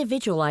you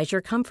individualize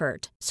your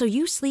comfort so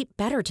you sleep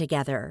better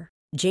together.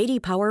 J.D.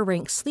 Power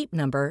ranks Sleep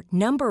Number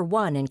number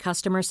 1 in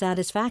customer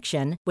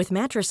satisfaction with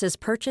mattresses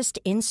purchased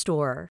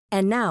in-store.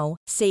 And now,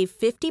 save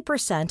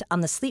 50% on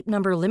the Sleep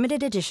Number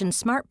Limited Edition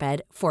Smart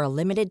Bed for a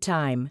limited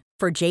time.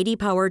 For J.D.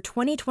 Power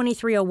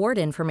 2023 award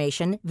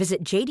information,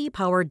 visit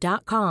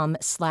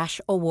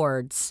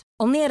jdpower.com/awards.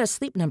 Only at a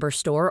Sleep Number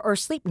store or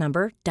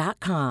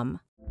sleepnumber.com.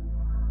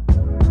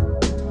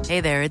 Hey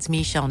there, it's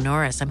Michelle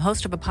Norris. I'm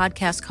host of a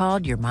podcast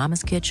called Your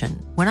Mama's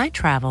Kitchen. When I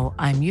travel,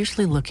 I'm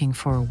usually looking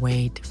for a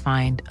way to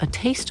find a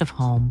taste of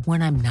home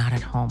when I'm not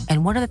at home.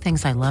 And one of the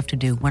things I love to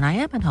do when I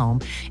am at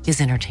home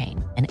is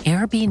entertain. And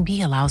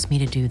Airbnb allows me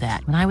to do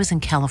that. When I was in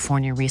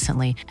California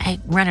recently, I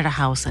rented a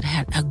house that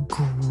had a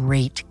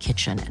great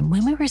kitchen. And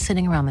when we were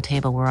sitting around the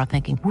table, we were all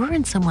thinking, we're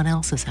in someone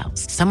else's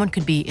house. Someone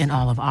could be in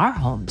all of our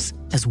homes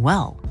as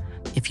well.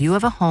 If you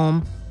have a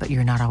home, but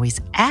you're not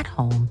always at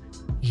home,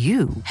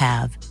 you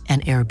have an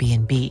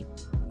Airbnb.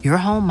 Your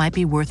home might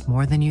be worth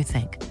more than you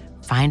think.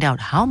 Find out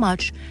how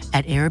much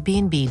at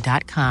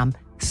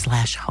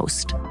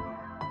airbnb.com/host.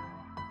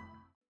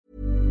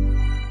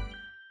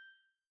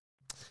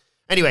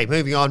 Anyway,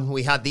 moving on,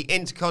 we had the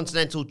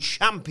Intercontinental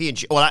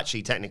Championship. Well,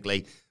 actually,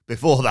 technically,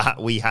 before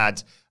that, we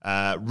had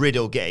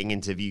Riddle getting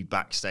interviewed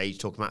backstage,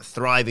 talking about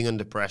thriving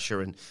under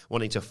pressure and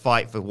wanting to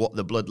fight for what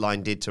the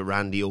Bloodline did to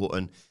Randy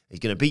Orton. He's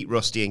going to beat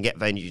Rusty and get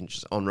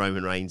vengeance on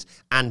Roman Reigns.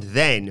 And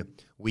then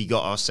we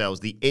got ourselves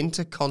the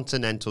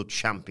Intercontinental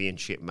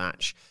Championship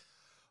match.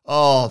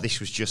 Oh, this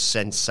was just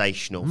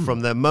sensational. From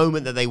the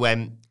moment that they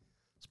went,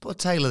 let's put a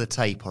tail of the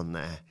tape on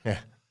there. Yeah.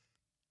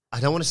 I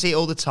don't want to see it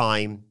all the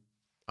time.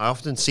 I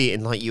often see it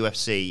in like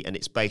UFC, and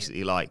it's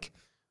basically like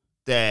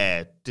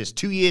there's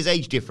 2 years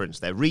age difference.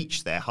 Their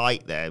reach, their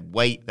height, their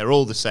weight, they're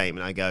all the same.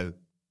 And I go,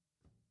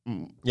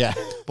 yeah.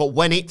 But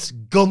when it's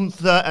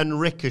Gunther and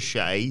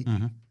Ricochet,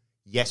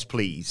 yes,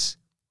 please.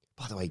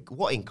 By the way,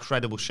 what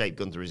incredible shape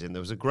Gunther is in. There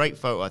was a great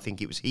photo, I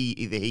think it was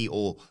either he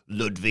or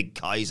Ludwig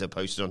Kaiser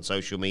posted on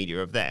social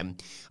media of them.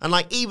 And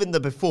like even the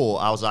before,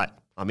 I was like,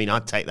 I mean,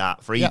 I'd take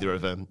that for either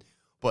of them.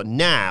 But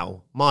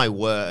now, my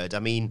word, I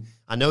mean,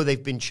 I know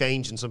they've been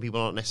changed and some people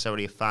aren't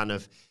necessarily a fan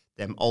of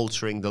them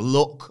altering the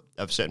look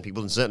of certain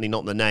people and certainly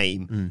not the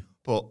name.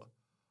 But,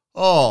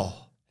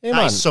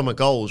 that's summer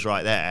goals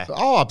right there.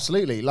 Oh,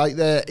 absolutely. Like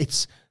the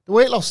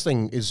weight loss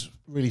thing is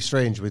really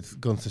strange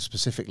with Gunther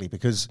specifically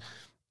because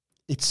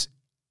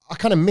I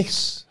kind of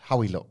miss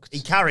how he looked. He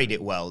carried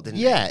it well, didn't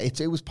he? Yeah,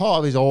 it was part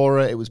of his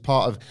aura. It was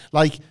part of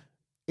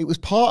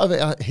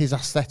his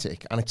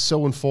aesthetic, and it's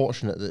so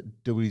unfortunate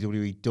that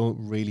WWE don't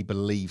really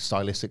believe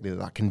stylistically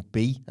that can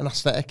be an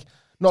aesthetic.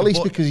 Not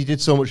least because he did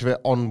so much of it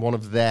on one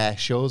of their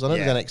shows. I know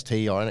it was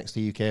NXT or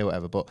NXT UK or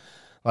whatever, but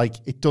like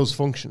it does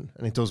function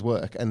and it does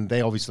work. And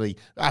they obviously,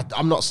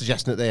 I'm not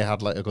suggesting that they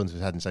had like a gun to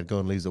his head and said, go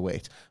and lose the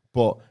weight,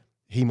 but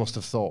he must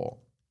have thought,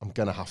 I'm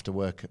going to have to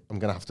work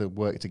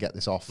to get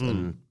this off.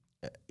 And,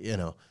 he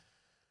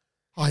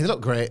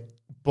looked great,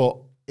 but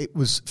it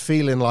was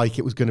feeling like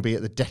it was going to be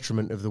at the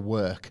detriment of the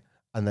work.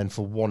 And then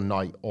for one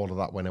night, all of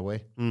that went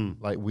away.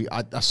 Like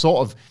I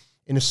sort of,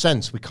 in a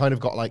sense, we kind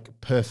of got like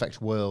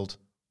perfect world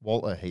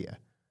Walter here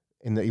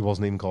in that he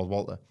wasn't even called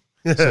Walter.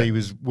 So he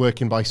was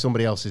working by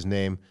somebody else's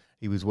name.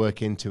 He was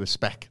working to a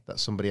spec that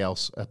somebody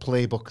else, a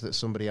playbook that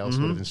somebody else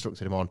would have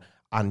instructed him on.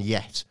 And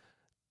yet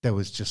there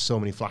was just so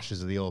many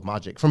flashes of the old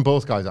magic from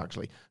both guys,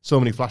 actually. So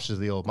many flashes of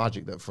the old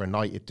magic that for a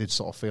night it did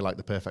sort of feel like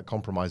the perfect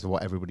compromise of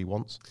what everybody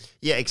wants.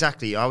 Yeah,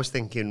 exactly. I was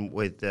thinking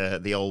with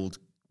the old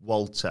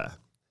Walter,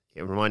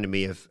 it reminded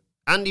me of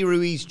Andy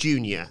Ruiz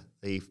Jr.,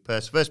 the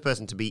first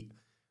person to beat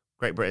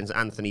Great Britain's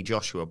Anthony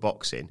Joshua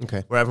boxing,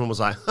 where everyone was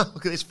like, oh,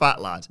 look at this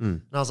fat lad.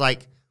 And I was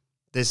like,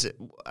 there's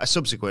a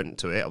subsequent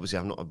to it. Obviously,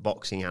 I'm not a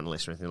boxing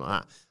analyst or anything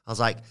like that. I was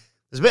like,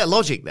 there's a bit of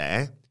logic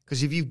there,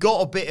 because if you've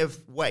got a bit of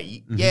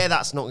weight,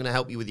 that's not going to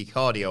help you with your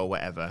cardio or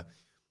whatever.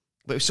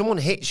 But if someone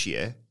hits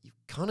you, you've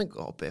kind of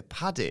got a bit of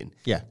padding.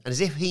 Yeah. And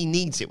as if he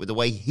needs it with the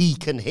way he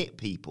can hit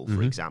people,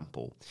 for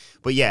example.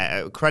 But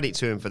yeah, credit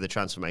to him for the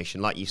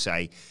transformation. Like you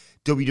say,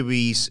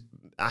 WWE's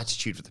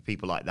attitude for the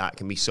people like that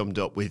can be summed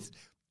up with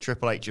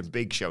Triple H and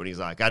Big Show, and he's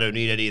like, I don't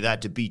need any of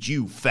that to beat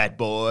you, fat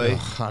boy.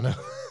 I know.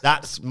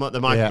 That's the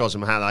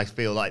microcosm of how I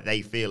feel like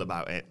they feel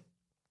about it.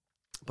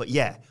 But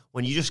yeah,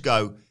 when you just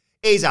go,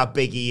 here's how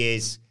big he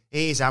is,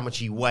 here's how much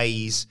he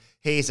weighs,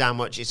 here's how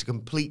much it's a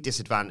complete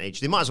disadvantage.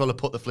 They might as well have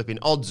put the flipping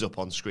odds up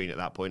on screen at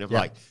that point of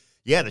like,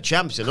 yeah, the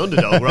champ's an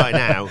underdog right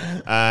now.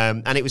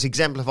 And it was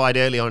exemplified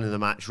early on in the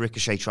match.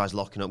 Ricochet tries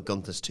locking up.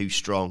 Gunther's too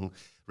strong.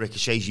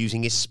 Ricochet's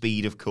using his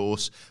speed, of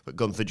course, but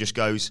Gunther just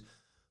goes,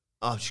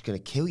 I'm just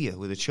going to kill you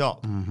with a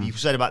chop. You've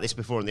said about this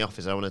before in the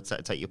office. I want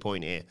to take your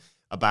point here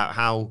about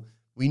how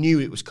we knew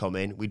it was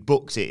coming. We'd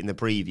booked it in the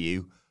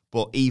preview.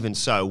 But even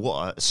so,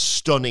 what a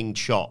stunning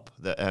chop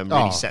that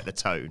really set the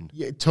tone.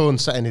 Yeah, tone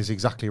setting is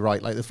exactly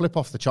right. Like the flip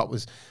off the chop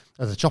was,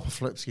 the chopper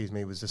flip,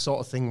 was the sort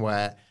of thing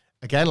where,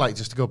 again, like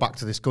just to go back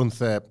to this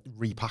Gunther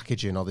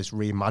repackaging or this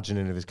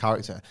reimagining of his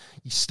character,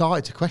 you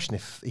started to question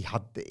if he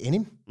had it in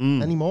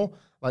him anymore.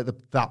 Like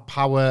that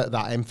power,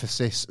 that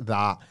emphasis,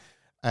 that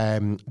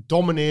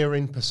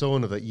domineering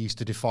persona that used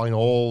to define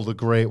all the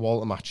great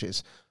Walter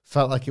matches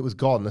felt like it was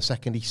gone the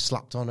second he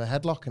slapped on a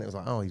headlock, and it was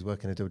like, oh, he's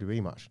working a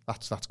WWE match.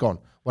 That's gone.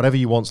 Whatever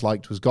you once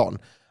liked was gone.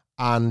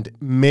 And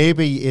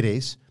maybe it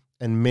is,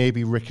 and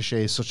maybe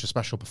Ricochet is such a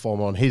special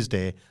performer on his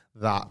day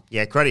that...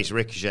 Yeah, credit to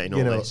Ricochet in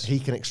all this. He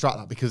can extract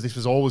that, because this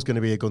was always going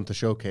to be a Gunther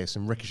showcase,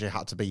 and Ricochet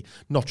had to be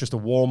not just a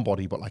warm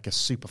body, but like a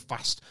super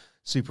fast,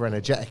 super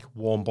energetic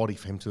warm body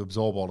for him to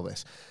absorb all of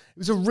this. It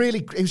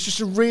was just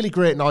a really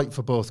great night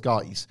for both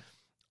guys.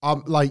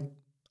 I'm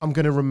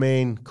going to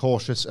remain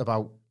cautious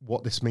about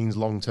what this means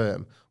long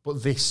term,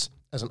 but this,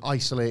 as an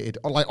isolated,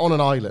 like on an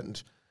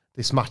island,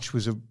 this match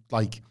was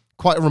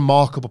quite a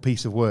remarkable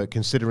piece of work,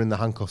 considering the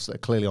handcuffs that are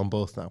clearly on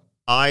both now.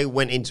 I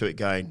went into it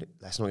going,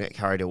 let's not get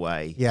carried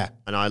away. Yeah.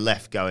 And I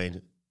left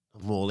going,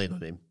 I'm all in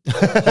on him.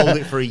 Hold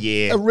it for a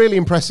year. A really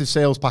impressive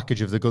sales package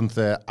of the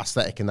Gunther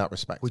aesthetic in that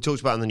respect. We talked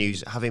about in the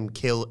news, have him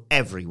kill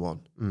everyone.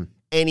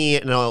 Any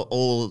and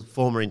all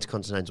former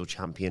Intercontinental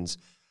champions,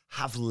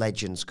 have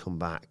legends come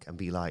back and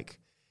be like,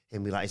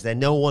 is there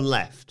no one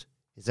left?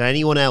 Is there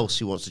anyone else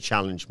who wants to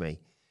challenge me?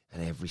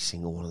 And every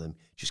single one of them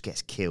just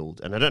gets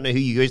killed. And I don't know who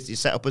you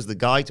set up as the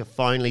guy to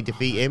finally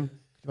defeat him.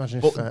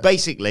 Imagine but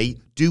basically,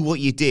 do what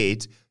you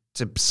did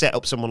to set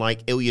up someone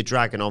like Ilya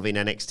Dragunov in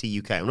NXT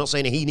UK. I'm not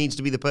saying he needs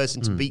to be the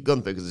person to beat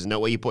Gunther, because there's no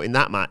way you're putting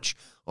that match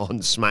on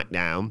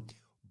SmackDown.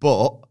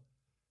 But,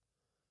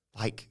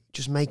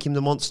 just make him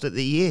the monster that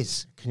he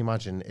is. Can you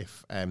imagine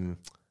if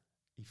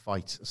he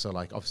fights,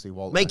 obviously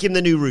Walter... Make him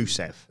the new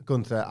Rusev.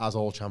 Gunther, as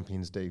all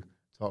champions do,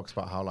 talks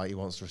about how he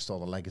wants to restore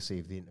the legacy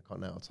of the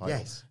Intercontinental title.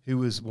 Yes. Who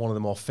was one of the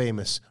more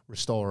famous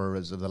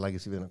restorers of the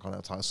legacy of the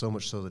Intercontinental title, so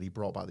much so that he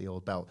brought back the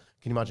old belt.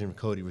 Can you imagine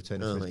Cody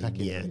returning to his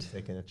pecking and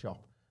taking a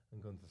chop,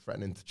 and Gunther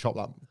threatening to chop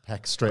that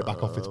pec straight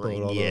back off its board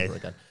all over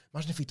again?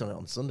 Imagine if he'd done it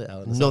on Sunday.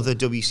 Another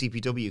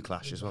WCPW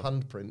clash as well.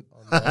 Handprint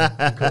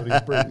on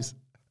Cody's bruise.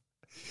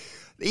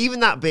 Even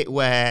that bit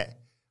where,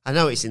 I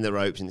know it's in the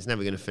ropes and it's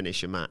never going to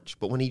finish a match,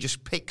 but when he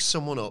just picks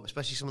someone up,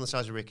 especially someone the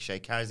size of Ricochet,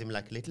 carries him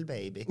like a little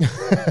baby,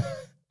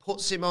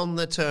 puts him on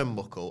the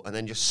turnbuckle, and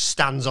then just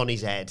stands on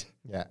his head.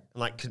 Yeah.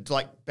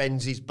 And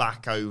bends his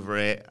back over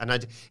it.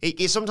 And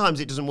sometimes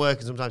it doesn't work,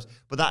 and sometimes,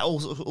 but that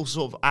also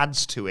sort of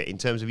adds to it in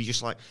terms of he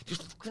just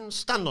fucking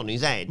stand on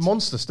his head.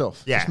 Monster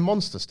stuff. Yeah. Just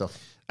monster stuff.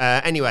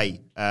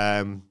 Anyway,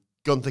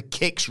 Gunther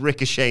kicks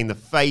Ricochet in the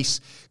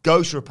face,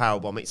 goes for a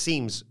powerbomb. It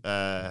seems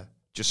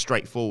just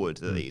straightforward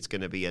that it's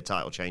going to be a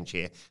title change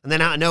here. And then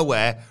out of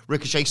nowhere,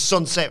 Ricochet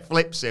sunset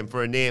flips him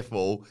for a near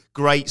fall.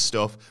 Great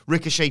stuff.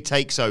 Ricochet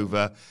takes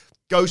over,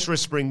 goes for a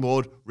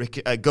springboard.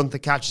 Gunther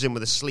catches him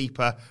with a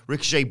sleeper.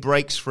 Ricochet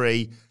breaks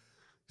free.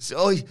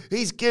 So,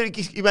 he's got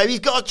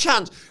a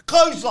chance.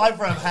 Clothesline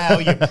from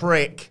hell, you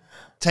prick.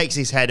 Takes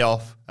his head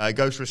off.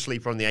 Goes for a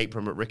sleeper on the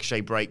apron, but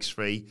Ricochet breaks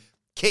free.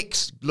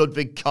 Kicks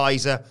Ludwig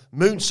Kaiser.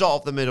 Moonsault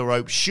off the middle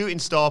rope. Shooting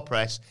star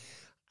press.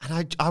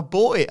 And I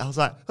bought it. I was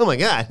like, oh my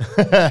God,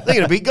 they're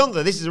going to beat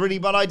Gunther. This is a really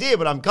bad idea,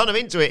 but I'm kind of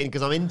into it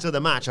because I'm into the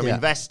match. I'm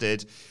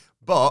invested.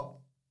 But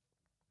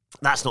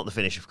that's not the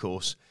finish, of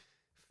course.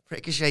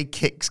 Ricochet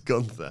kicks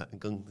Gunther, and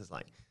Gunther's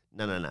like,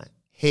 no.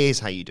 Here's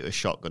how you do a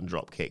shotgun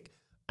drop kick.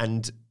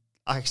 And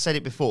I said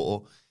it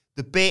before,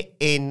 the bit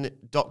in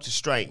Doctor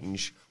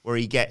Strange where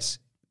he gets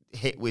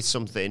hit with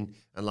something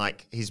and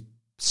his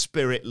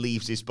spirit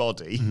leaves his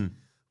body. Mm-hmm.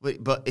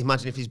 But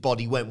imagine if his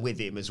body went with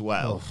him as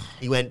well. Oh.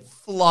 He went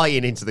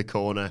flying into the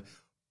corner.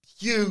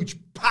 Huge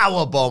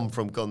power bomb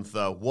from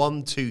Gunther.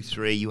 1, 2,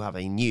 3. You have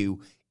a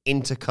new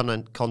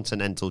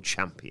Intercontinental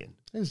champion.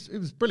 It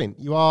was brilliant.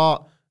 You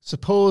are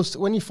supposed,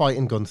 when you fight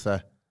in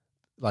Gunther,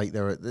 like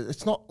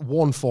it's not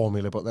one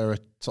formula, but there are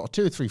sort of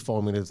 2 or 3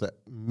 formulas that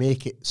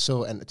make it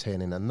so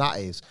entertaining, and that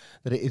is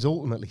that it is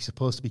ultimately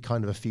supposed to be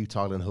kind of a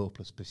futile and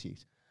hopeless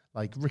pursuit.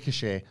 Like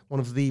Ricochet, one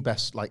of the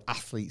best like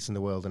athletes in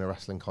the world in a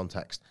wrestling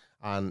context,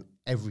 and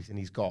everything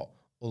he's got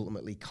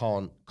ultimately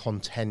can't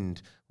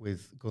contend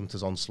with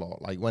Gunther's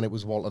onslaught. Like when it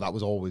was Walter, that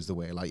was always the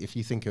way. Like if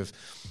you think of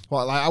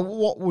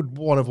what would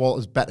one of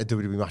Walter's better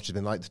WWE matches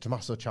been, like the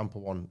Tommaso Ciampa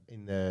one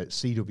in the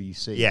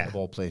CWC of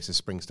all places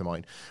springs to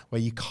mind, where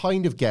you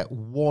kind of get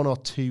 1 or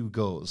 2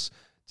 goes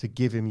to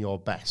give him your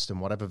best, and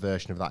whatever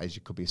version of that is.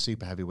 You could be a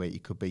super heavyweight, you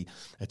could be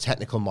a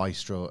technical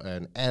maestro,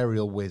 an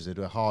aerial wizard,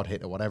 a hard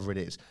hitter, whatever it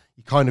is.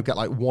 You kind of get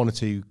like 1 or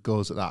 2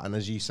 goes at that, and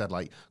as you said,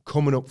 like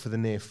coming up for the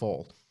near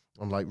fall.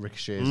 On like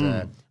Ricochet's,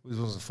 it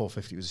wasn't a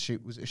 450.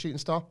 Was it a shooting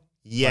star?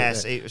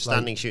 Yes, like it was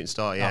standing shooting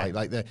star. Yeah,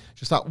 like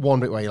just that one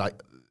bit where you're like,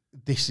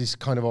 this is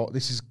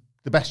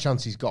the best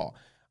chance he's got.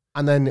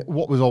 And then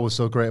what was always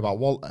so great about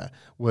Walter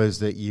was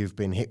that you've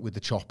been hit with the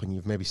chop and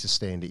you've maybe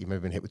sustained it. You've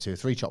maybe been hit with 2 or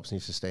 3 chops and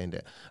you've sustained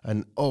it.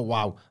 And oh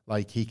wow,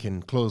 like he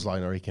can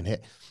clothesline or he can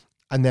hit.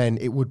 And then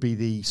it would be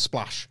the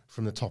splash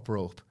from the top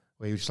rope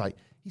where you're just like,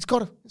 he's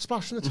got a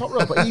splash from the top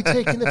rope, but are you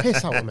taking the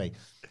piss out of me?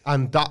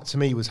 And that, to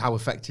me, was how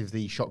effective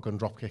the shotgun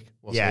dropkick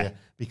was here.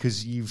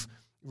 Because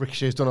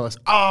Ricochet's done all this.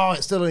 Oh,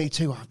 it's still only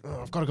 2.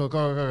 I've got to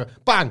go.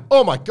 Bang!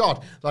 Oh, my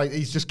God. Like,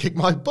 he's just kicked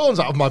my bones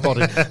out of my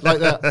body.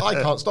 Like,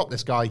 I can't stop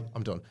this guy.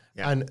 I'm done.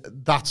 Yeah. And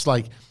that's,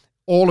 like,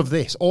 all of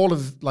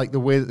like, the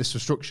way that this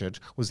was structured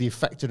was the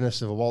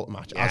effectiveness of a Walter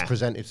match as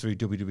presented through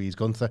WWE's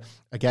Gunther.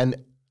 Again,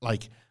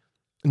 like,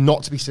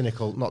 not to be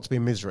cynical, not to be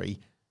in misery,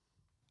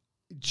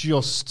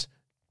 just...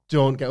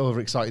 don't get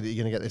overexcited that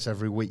you're going to get this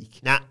every week.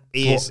 Nah,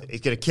 he's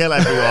going to kill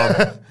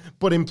everyone.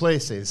 But in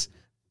places,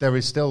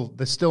 there's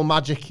still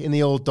magic in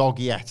the old dog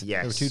yet.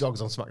 Yes. There were 2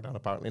 dogs on SmackDown,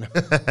 apparently.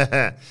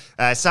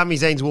 Sami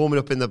Zayn's warming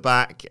up in the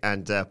back,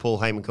 and Paul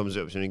Heyman comes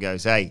up to him and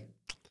goes, hey,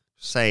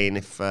 saying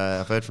if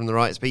I've heard from the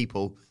right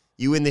people,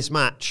 you win this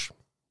match,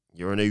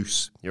 you're an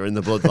oos. You're in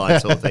the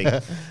bloodline sort of thing.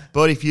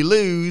 But if you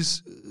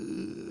lose...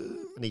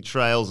 and he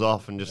trails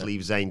off and just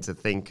leaves Zayn to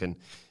think, and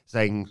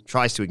Zayn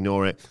tries to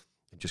ignore it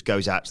and just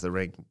goes out to the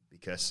ring.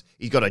 Because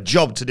he's got a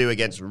job to do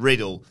against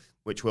Riddle,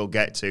 which we'll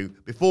get to.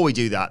 Before we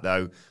do that,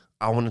 though,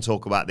 I want to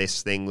talk about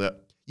this thing that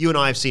you and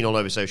I have seen all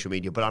over social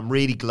media, but I'm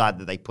really glad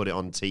that they put it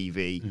on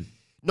TV.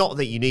 Not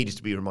that you needed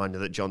to be reminded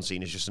that John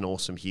Cena is just an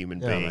awesome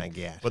human being,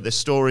 but the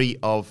story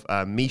of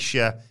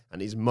Misha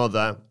and his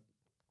mother,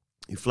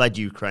 who fled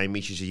Ukraine.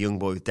 Misha's a young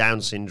boy with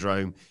Down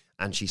syndrome,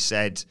 and she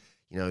said,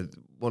 you know,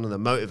 one of the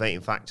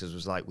motivating factors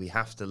was like, we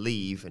have to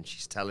leave, and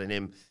she's telling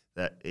him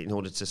that in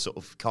order to sort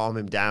of calm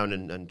him down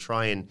and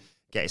try and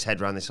get his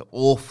head around this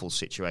awful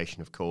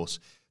situation, of course,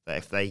 that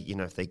if they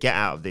get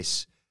out of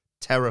this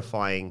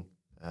terrifying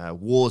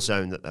war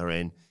zone that they're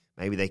in,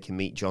 maybe they can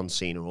meet John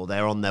Cena, or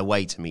they're on their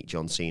way to meet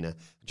John Cena.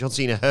 John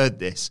Cena heard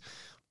this,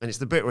 and it's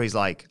the bit where he's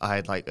like, I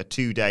had like a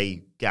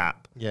 2-day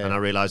gap, and I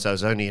realised I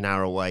was only an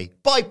hour away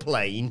by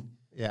plane.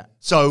 Yeah.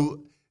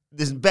 So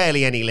there's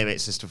barely any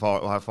limits as to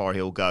how far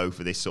he'll go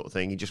for this sort of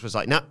thing. He just was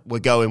like, nah, we're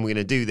going, we're going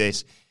to do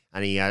this.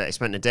 And he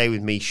spent a day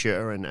with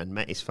Misha and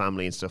met his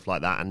family and stuff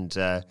like that. And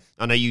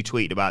I know you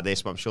tweeted about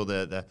this, but I'm sure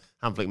the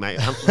Hamflett Mega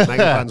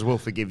fans will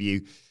forgive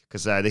you,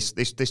 because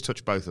this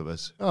touched both of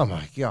us. Oh,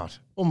 my God.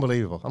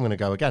 Unbelievable. I'm going to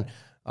go again.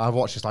 I've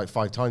watched this like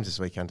 5 times this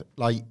weekend.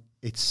 Like,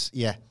 he's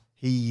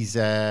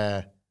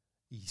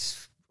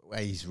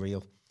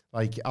real.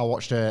 Like, I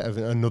watched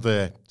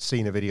another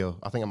Cena video.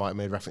 I think I might have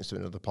made reference to it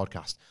in another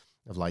podcast.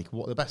 Of like,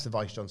 what the best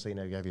advice John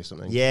Cena gave you or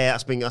something. Yeah,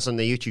 that's on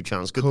the YouTube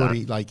channel. It's good.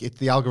 Cody, like,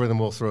 the algorithm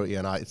will throw it you,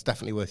 and it's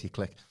definitely worth your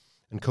click.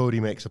 And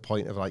Cody makes a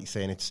point of like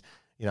saying it's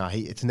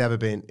never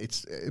been.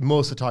 It's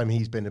most of the time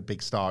he's been a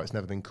big star. It's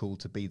never been cool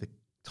to be the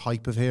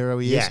type of hero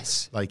he is.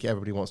 Yes, like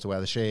everybody wants to wear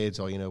the shades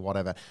or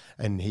whatever,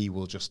 and he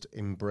will just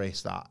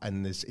embrace that.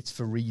 And it's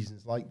for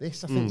reasons like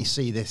this. I think you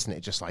see this, and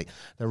it just like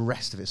the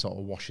rest of it sort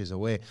of washes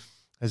away.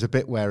 There's a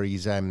bit where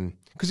he's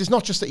because it's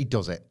not just that he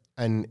does it,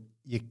 and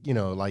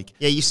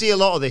you see a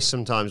lot of this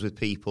sometimes with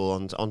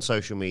people on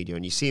social media,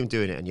 and you see him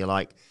doing it, and you're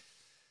like,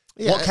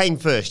 what came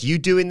first? You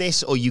doing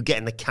this, or you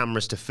getting the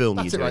cameras to film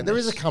you doing right. There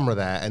is a camera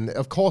there, and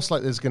of course,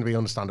 like, there's going to be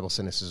understandable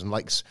cynicism.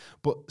 Like,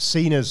 but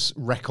Cena's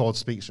record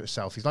speaks for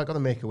itself. He's like got a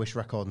Make-A-Wish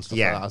record and stuff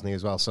like that, hasn't he,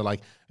 as well? So,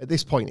 like, at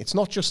this point, it's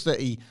not just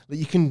that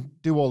you can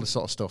do all this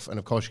sort of stuff, and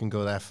of course, you can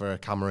go there for a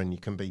camera, and you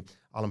can be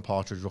Alan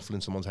Partridge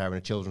ruffling someone's hair in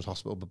a children's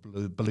hospital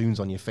with balloons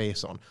on your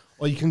face on,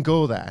 or you can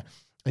go there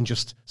and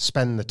just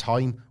spend the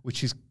time,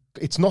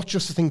 it's not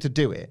just a thing to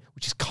do it,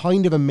 which is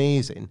kind of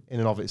amazing in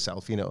and of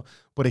itself,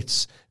 but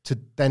it's to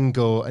then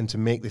go and to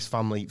make this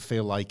family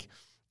feel like,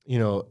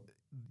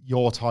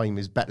 your time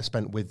is better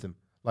spent with them.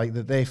 Like,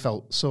 that they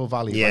felt so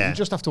valuable. Yeah. Like, you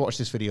just have to watch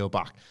this video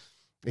back.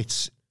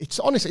 It's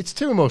honest, it's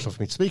too emotional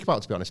for me to speak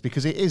about, to be honest,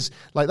 because it is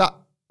like that,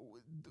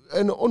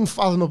 an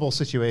unfathomable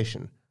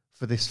situation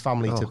for this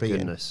family to be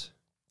in.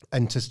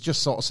 And to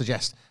just sort of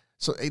suggest,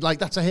 so like,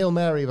 that's a Hail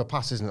Mary of a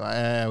pass, isn't it?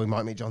 Like, we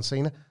might meet John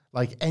Cena.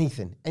 Like,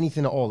 anything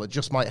at all that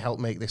just might help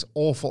make this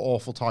awful,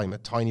 awful time a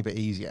tiny bit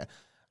easier.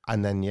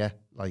 And then,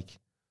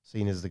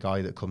 Cena's the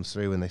guy that comes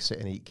through and they sit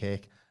and eat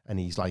cake. And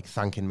he's like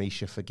thanking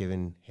Misha for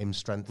giving him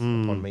strength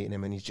upon meeting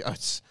him, and he's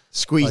just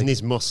squeezing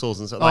his muscles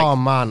and stuff. Like, oh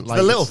man, it's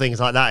the little things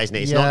like that, isn't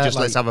it? It's not just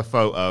let's have a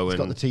photo. He's and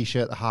got the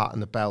t-shirt, the hat,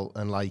 and the belt,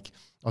 and like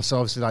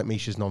obviously like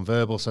Misha's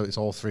non-verbal, so it's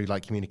all through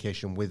like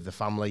communication with the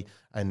family.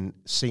 And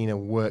Cena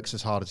works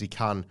as hard as he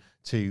can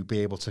to be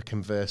able to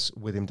converse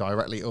with him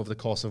directly over the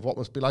course of what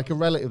must be like a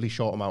relatively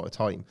short amount of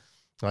time,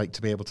 like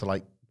to be able to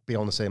like be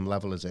on the same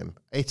level as him.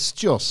 It's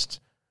just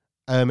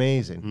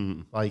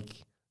amazing. Like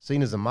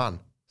Cena's the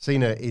man.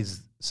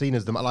 Cena's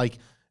the like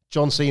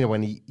John Cena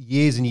when he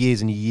years and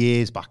years and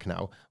years back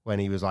now when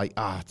he was like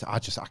I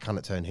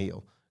cannot turn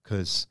heel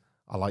because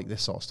I like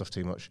this sort of stuff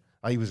too much.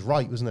 He was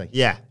right, wasn't he?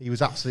 Yeah, he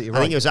was absolutely right.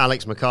 I think it was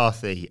Alex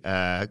McCarthy,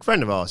 a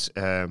friend of ours,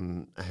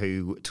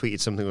 who tweeted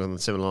something along the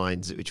similar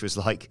lines, which was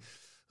like,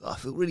 I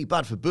feel really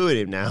bad for booing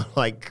him now,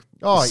 like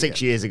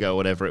 6 years ago,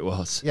 whatever it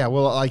was. Yeah,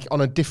 well, like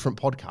on a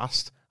different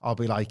podcast, I'll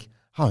be like,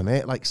 "Hi,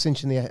 mate," like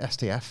cinching the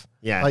STF.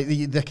 Yeah, like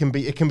it can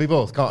be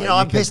both. Can't it?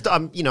 I'm pissed.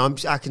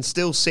 I can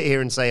still sit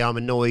here and say I'm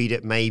annoyed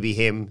at maybe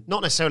him,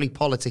 not necessarily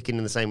politicking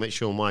in the same way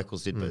Shawn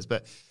Michaels did,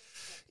 but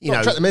you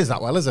know, treated the Miz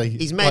that well, has he?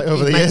 He's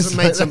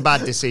made some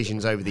bad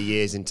decisions over the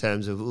years in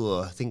terms of,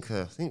 I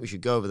think we should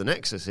go over the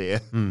Nexus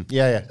here.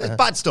 Yeah. It's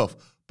bad stuff,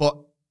 but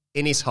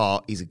in his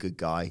heart, he's a good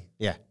guy.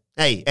 Yeah.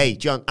 Hey,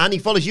 John, and he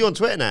follows you on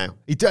Twitter now.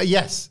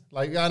 Yes,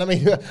 like, and I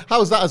mean,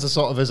 how's that as a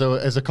sort of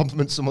as a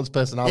compliment to someone's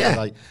personality? Yeah.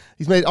 Like,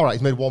 he's made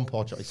one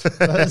poor choice.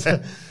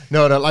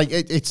 no, like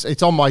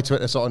it's on my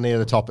Twitter, sort of near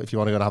the top. If you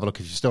want to go and have a look,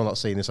 if you're still not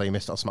seeing this or you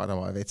missed it on SmackDown,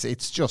 whatever,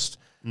 it's just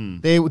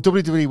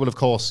WWE will of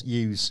course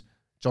use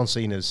John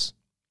Cena's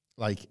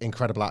like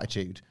incredible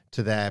attitude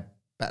to their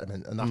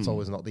betterment, and that's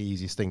always not the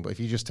easiest thing. But if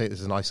you just take this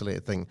as an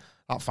isolated thing,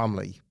 that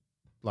family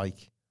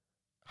like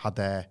had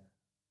their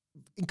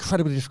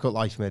incredibly difficult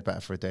life made better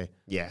for a day.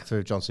 Yeah.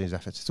 Through John Cena's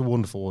efforts. It's a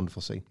wonderful,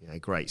 wonderful scene. Yeah,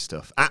 great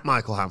stuff. At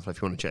Michael Hamfler,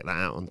 if you want to check that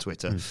out on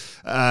Twitter.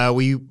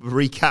 We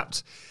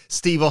recapped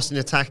Steve Austin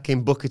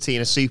attacking Booker T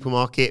in a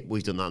supermarket.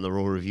 We've done that in the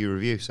Raw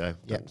review, so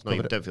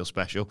don't feel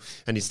special.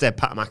 And instead,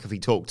 Pat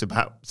McAfee talked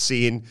about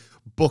seeing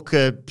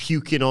Booker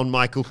puking on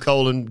Michael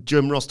Cole and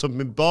Jim Ross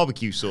dumping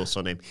barbecue sauce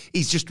on him.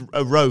 He's just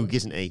a rogue,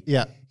 isn't he?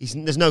 Yeah.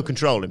 There's no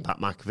control in Pat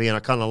McAfee, and I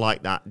kind of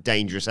like that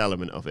dangerous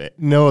element of it.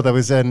 No, there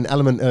was an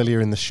element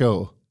earlier in the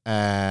show.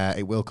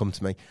 It will come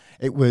to me.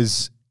 It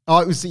was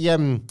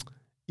the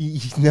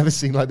you've never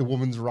seen like the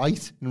woman's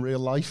right in real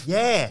life.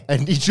 Yeah.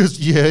 And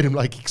you heard him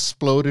like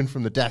exploding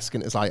from the desk,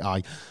 and it's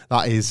like,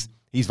 he's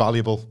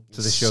valuable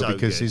to this show So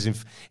because good.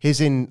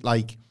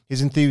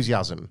 his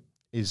enthusiasm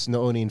is not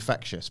only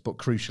infectious, but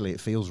crucially it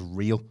feels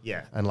real.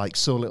 Yeah. And like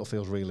so little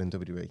feels real in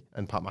WWE,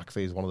 and Pat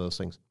McAfee is one of those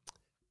things.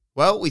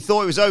 Well, we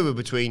thought it was over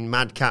between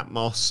Madcap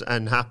Moss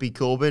and Happy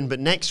Corbin, but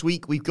next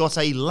week we've got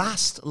a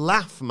last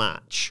laugh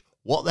match.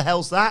 What the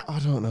hell's that? I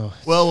don't know.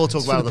 Well, we'll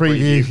talk about the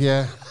preview.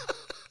 Yeah.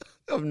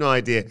 I have no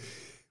idea.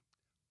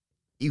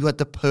 You had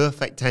the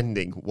perfect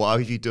ending. Why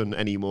have you done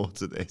any more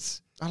to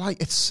this? I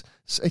like it's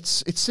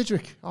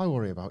Cedric I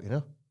worry about, you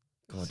know.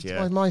 God, It's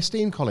yeah. my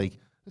esteemed colleague.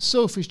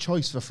 Sophie's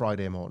choice for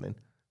Friday morning.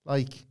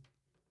 Like,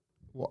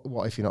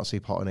 what if you not see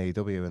Pot on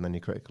AEW and then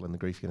you're critical in the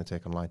grief you're going to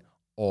take online?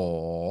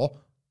 Or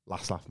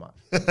last laugh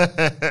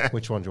match?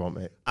 Which one do you want,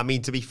 mate? I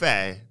mean, to be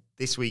fair,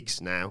 this week's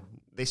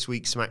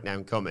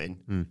SmackDown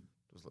coming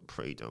was like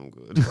pretty damn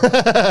good.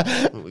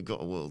 We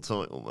got a world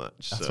title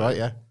match. That's so. right,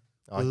 yeah.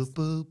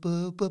 Boo.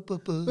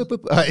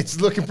 It's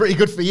looking pretty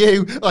good for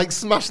you, like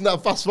smashing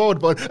that fast forward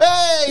button.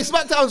 Hey,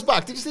 SmackDown's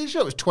back. Did you see the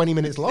show? It was 20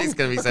 minutes long. It's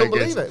going to be I so couldn't good.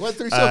 believe it. It went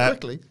through so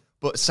quickly.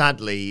 But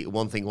sadly,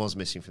 one thing was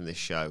missing from this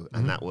show,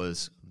 and that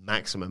was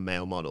maximum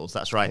male models.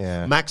 That's right.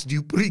 Yeah. Max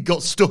Dupree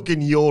got stuck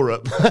in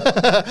Europe,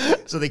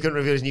 so they couldn't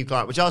reveal his new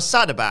client, which I was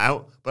sad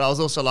about, but I was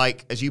also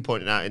like, as you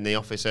pointed out in the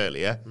office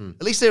earlier,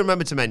 at least they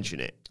remembered to mention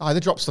it. They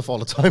drop stuff all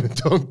the time and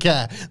don't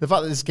care. The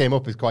fact that this came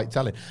up is quite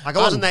telling. Like, I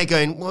wasn't there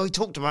going, well, he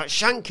talked about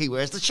Shanky,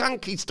 where's the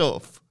Shanky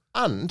stuff?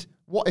 And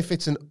what if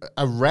it's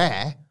a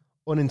rare,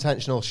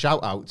 unintentional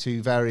shout out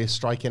to various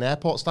striking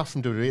airport staff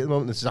from WWE at the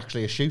moment? This is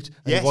actually a shoot, and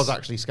Yes. it was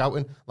actually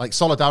scouting. Like,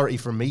 solidarity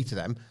from me to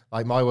them.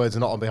 Like, my words are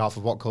not on behalf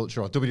of What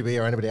Culture or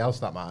WWE or anybody else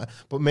for that matter,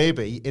 but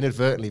maybe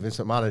inadvertently Vince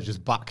McMahon has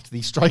just backed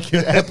the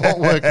striking airport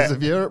workers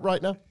of Europe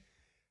right now.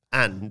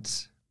 And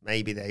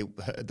maybe they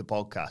heard the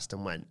podcast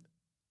and went,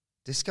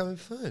 Disco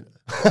Inferno?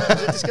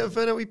 Was it Disco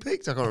Inferno we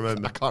picked? I can't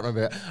remember. I can't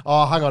remember it.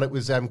 Oh, hang on, it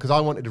was because I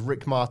wanted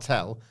Rick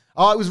Martel.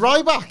 Oh, it was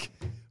Ryback.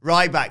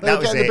 Ryback, They were that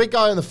was getting it. the big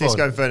guy on the phone.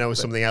 Disco Inferno was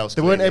something else.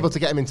 They weren't clearly. able to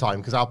get him in time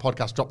because our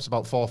podcast drops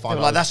about 4 or 5 They were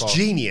hours like, that's before.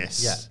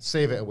 genius. Yeah,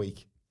 save it a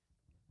week.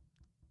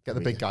 Get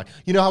the big guy.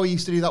 You know how he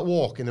used to do that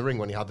walk in the ring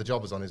when he had the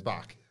jobbers on his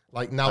back?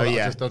 Like now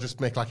they'll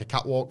just make like a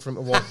catwalk for him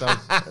to walk down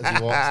as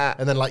he walks.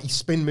 And then like he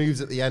spin moves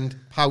at the end,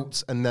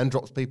 pouts, and then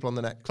drops people on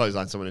the neck.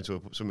 Clothesline someone into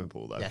a swimming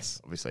pool, though. Yes.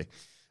 Obviously.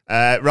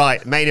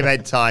 Right, main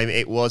event time.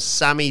 It was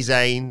Sami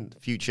Zayn,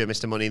 future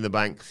Mr. Money in the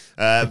Bank,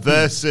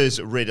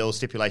 versus Riddle.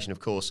 Stipulation, of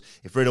course,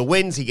 if Riddle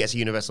wins, he gets a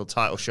Universal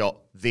title shot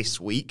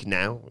this week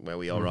now, where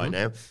we are right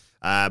now.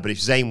 But if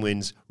Zayn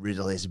wins,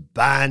 Riddle is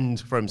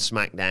banned from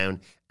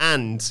SmackDown.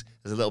 And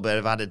as a little bit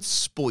of added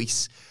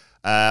spice.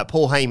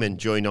 Paul Heyman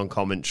joined on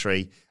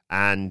commentary,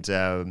 and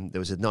there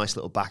was a nice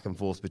little back and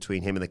forth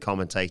between him and the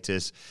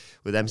commentators,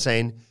 with them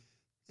saying,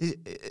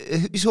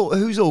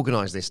 who's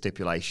organised this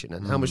stipulation,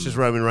 and how much does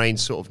Roman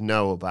Reigns sort of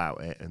know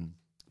about it? And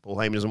Paul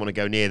Heyman doesn't want to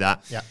go near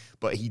that. Yeah.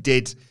 But he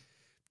did,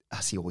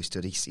 as he always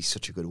did, he's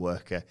such a good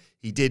worker.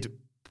 He did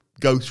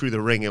go through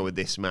the ringer with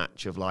this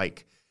match of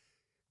like,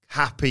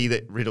 happy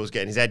that Riddle's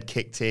getting his head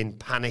kicked in,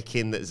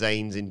 panicking that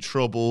Zayn's in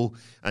trouble,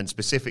 and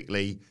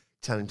specifically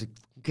telling him to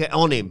get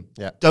on him.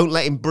 Yeah. Don't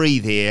let him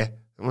breathe here.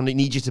 I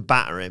need you to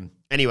batter him.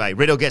 Anyway,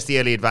 Riddle gets the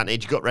early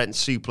advantage, gut wrench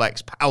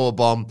suplex,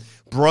 powerbomb,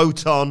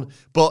 Broton,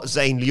 but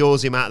Zayn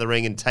lures him out of the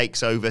ring and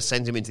takes over,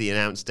 sends him into the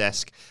announce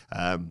desk.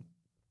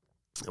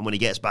 And when he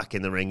gets back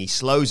in the ring, he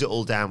slows it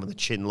all down with a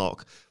chin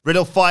lock.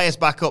 Riddle fires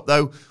back up,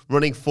 though,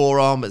 running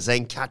forearm, but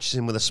Zayn catches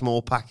him with a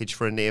small package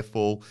for a near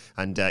fall,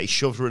 and he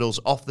shoves Riddle's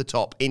off the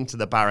top into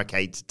the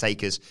barricade to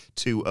take us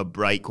to a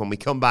break. When we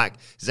come back,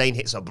 Zayn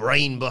hits a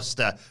brain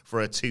buster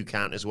for a 2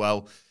 count as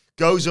well.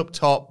 Goes up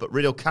top, but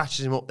Riddle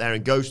catches him up there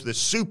and goes for the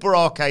super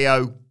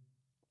RKO.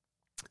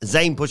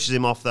 Zayn pushes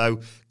him off, though,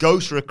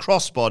 goes for a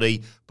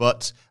crossbody,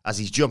 but as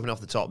he's jumping off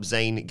the top,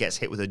 Zayn gets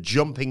hit with a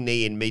jumping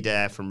knee in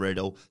midair from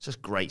Riddle. It's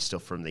just great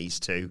stuff from these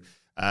two.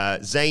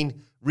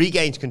 Zayn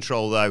regains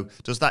control, though,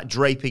 does that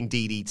draping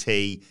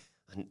DDT,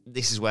 and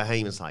this is where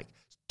Heyman's like,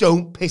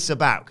 don't piss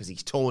about, because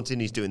he's taunting,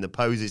 he's doing the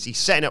poses, he's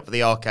setting up for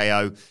the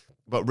RKO,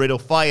 but Riddle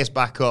fires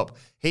back up,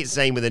 hits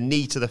Zayn with a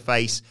knee to the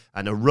face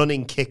and a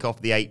running kick off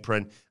the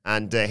apron,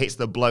 and hits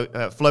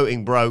the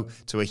floating bro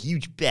to a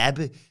huge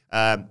beb.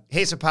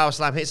 Hits a power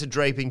slam, hits a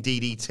draping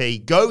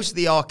DDT, goes to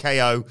the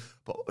RKO,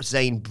 but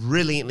Zayn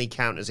brilliantly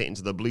counters it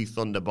into the Blue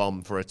Thunder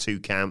Bomb for a 2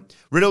 count.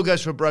 Riddle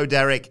goes for Bro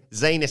Derek,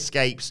 Zayn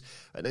escapes,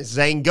 and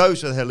Zayn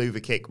goes for the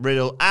Helluva Kick.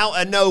 Riddle,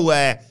 out of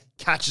nowhere,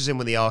 catches him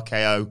with the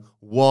RKO.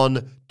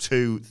 1,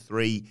 2,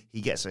 3.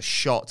 He gets a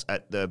shot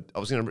at the, I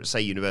was going to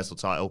say Universal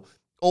title,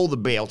 all the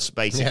belts,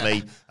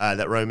 basically,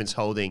 that Roman's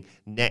holding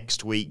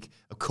next week.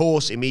 Of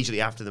course,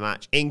 immediately after the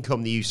match, in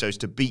come the Usos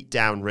to beat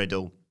down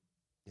Riddle.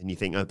 And you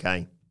think,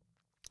 okay,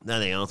 there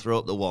they are, throw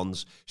up the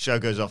wands. Show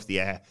goes off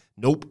the air.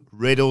 Nope,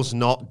 Riddle's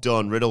not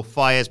done. Riddle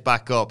fires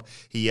back up.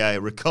 He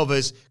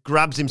recovers,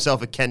 grabs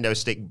himself a kendo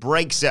stick,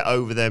 breaks it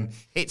over them,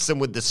 hits them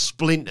with the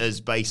splinters,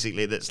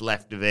 basically, that's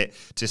left of it,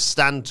 to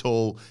stand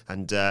tall,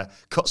 and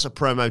cuts a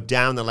promo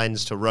down the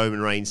lens to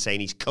Roman Reigns, saying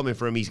he's coming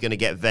for him, he's going to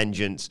get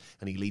vengeance,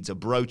 and he leads a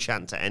bro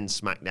chant to end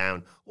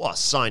SmackDown. What a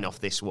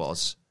sign-off this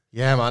was.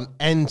 Yeah, man,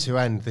 end to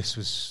end, this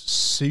was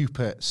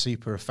super,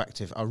 super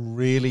effective. I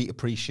really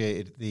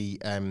appreciated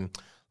the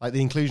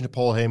inclusion of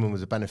Paul Heyman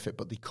was a benefit,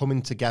 but the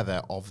coming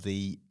together of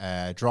the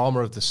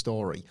drama of the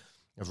story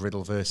of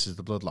Riddle versus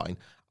the Bloodline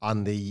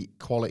and the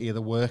quality of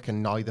the work,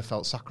 and neither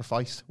felt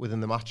sacrificed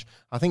within the match.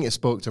 I think it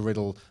spoke to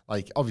Riddle,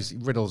 like, obviously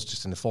Riddle's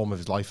just in the form of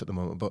his life at the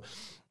moment, but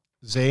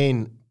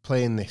Zayn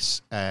playing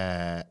this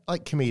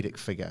like comedic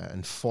figure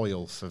and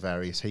foil for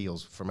various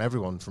heels, from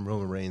everyone from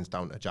Roman Reigns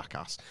down to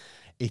Jackass.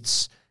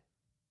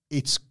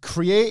 It's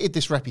created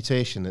this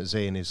reputation that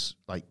Zayn is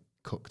like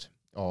cooked,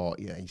 or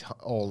he's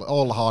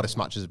all the hardest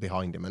matches are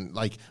behind him, and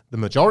like the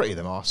majority of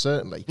them are,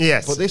 certainly.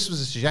 Yes. But this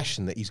was a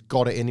suggestion that he's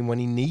got it in him when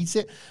he needs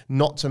it,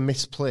 not to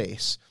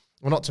misplace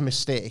or not to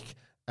mistake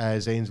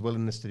Zayn's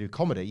willingness to do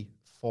comedy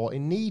for a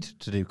need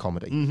to do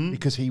comedy,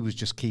 because he was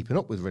just keeping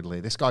up with Riddle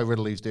here. This guy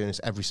Riddle, who's doing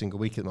this every single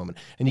week at the moment,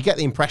 and you get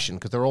the impression,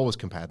 because they're always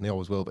compared and they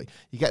always will be,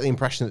 you get the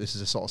impression that this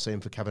is a sort of same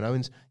for Kevin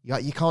Owens.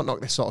 You can't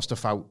knock this sort of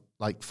stuff out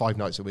like 5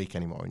 nights a week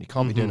anymore, and you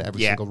can't be doing it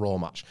every single Raw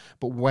match.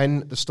 But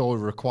when the story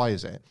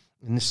requires it,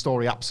 and this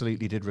story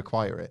absolutely did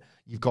require it,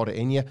 you've got it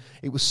in you.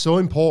 It was so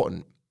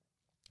important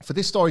for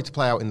this story to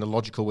play out in the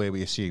logical way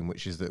we assume,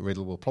 which is that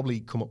Riddle will probably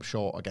come up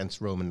short against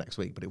Roman next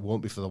week, but it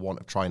won't be for the want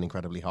of trying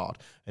incredibly hard.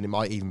 And it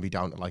might even be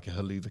down to like a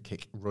Helluva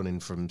Kick running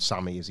from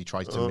Sami as he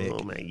tries to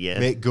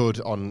make good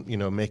on,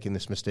 making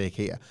this mistake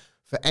here.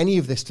 For any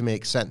of this to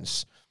make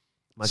sense,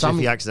 imagine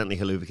if he accidentally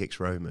Helluva Kicks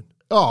Roman.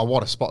 Oh,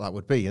 what a spot that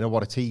would be.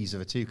 What a tease of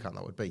a 2 count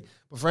that would be.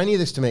 But for any of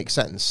this to make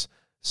sense,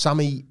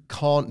 Sami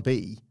can't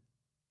be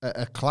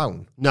a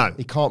clown. No.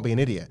 He can't be an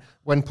idiot.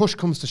 When push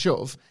comes to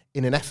shove,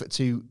 in an effort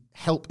to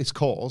help his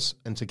cause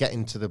and to get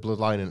into the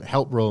Bloodline and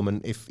help Roman,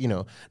 if,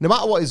 no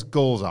matter what his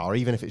goals are,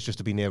 even if it's just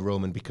to be near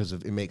Roman because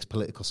of it makes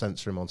political sense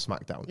for him on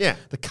SmackDown,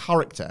 the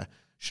character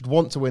should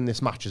want to win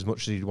this match as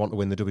much as he'd want to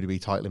win the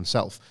WWE title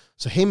himself.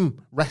 So him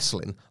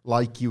wrestling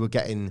like you were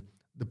getting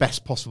the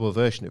best possible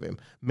version of him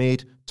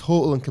made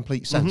total and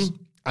complete sense.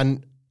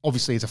 And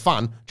obviously, as a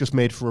fan, just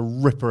made for a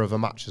ripper of a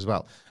match as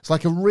well. It's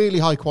like a really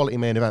high-quality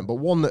main event, but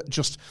one that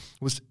just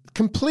was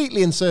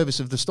completely in service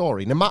of the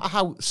story. No matter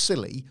how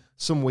silly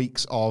some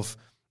weeks of,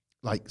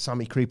 like,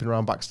 Sami creeping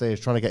around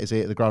backstage, trying to get his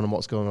ear to the ground on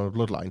what's going on in the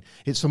Bloodline,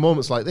 it's for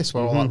moments like this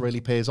where all that really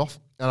pays off.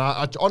 And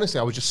I honestly,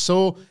 I was just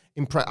so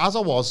impressed, as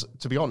I was,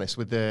 to be honest,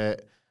 with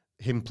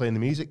him playing the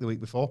music the week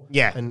before.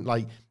 Yeah. And,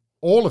 like,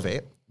 all of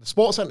it, the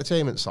sports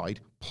entertainment side,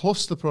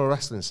 plus the pro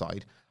wrestling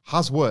side,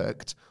 has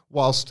worked,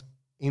 whilst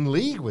in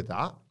league with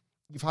that,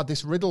 you've had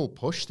this Riddle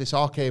push, this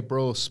RK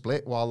Bro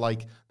split, while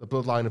like the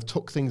Bloodline have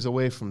took things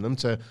away from them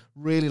to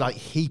really like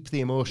heap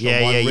the emotion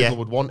on why Riddle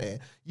would want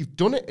it. You've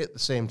done it at the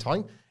same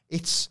time.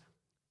 It's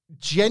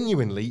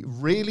genuinely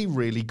really,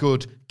 really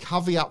good.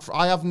 Caveat,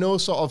 I have no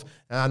sort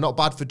of not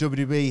bad for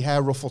WWE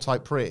hair ruffle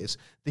type praise.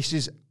 This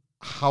is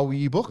how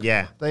you book.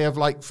 Yeah. They have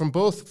like from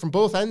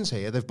both ends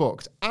here, they've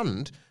booked.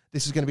 And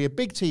this is going to be a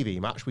big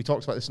TV match. We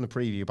talked about this in the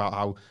preview about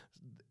how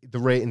the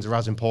ratings are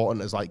as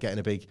important as like getting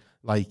a big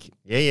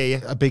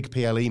a big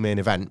PLE main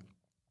event,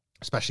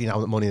 especially now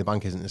that Money in the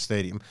Bank isn't in the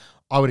stadium.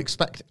 I would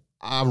expect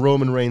a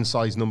Roman Reigns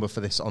size number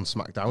for this on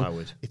SmackDown. I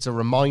would. It's a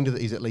reminder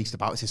that he's at least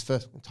about, it's his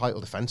first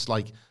title defense.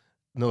 Like,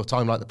 no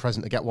time like the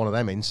present to get one of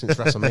them in since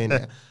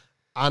WrestleMania.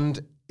 And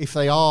if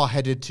they are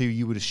headed to,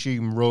 you would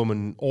assume,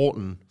 Roman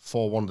Orton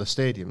for one of the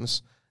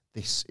stadiums,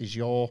 this is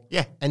your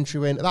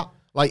entryway into that.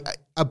 Like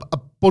a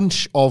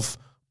bunch of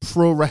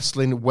pro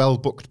wrestling well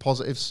booked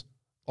positives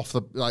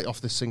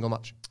off this single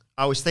match.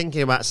 I was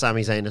thinking about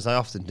Sami Zayn, as I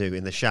often do,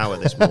 in the shower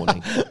this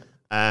morning,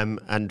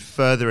 and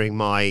furthering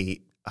my.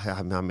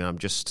 I'm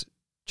just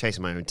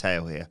chasing my own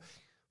tail here.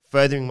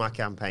 Furthering my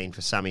campaign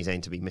for Sami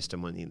Zayn to be Mr.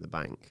 Money in the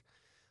Bank.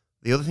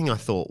 The other thing I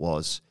thought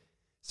was,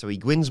 so he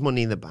wins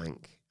Money in the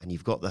Bank, and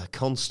you've got the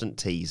constant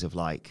tease of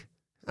like,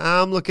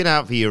 I'm looking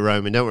out for you,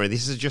 Roman. Don't worry,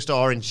 this is just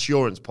our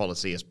insurance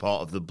policy as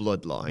part of the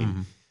bloodline.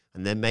 Mm-hmm.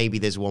 And then maybe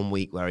there's 1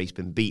 week where he's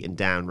been beaten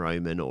down,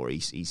 Roman, or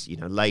he's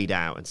laid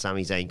out, and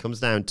Sami Zayn comes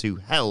down to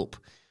help.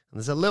 And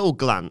there's a little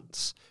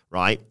glance,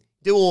 right?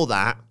 Do all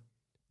that,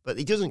 but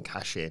he doesn't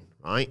cash in,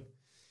 right?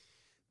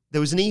 There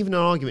was an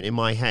argument in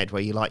my head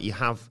where you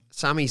have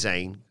Sami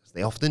Zayn, as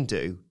they often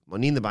do,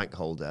 Money in the Bank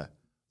holder,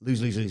 lose.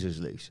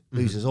 Mm-hmm.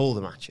 Loses all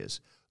the matches.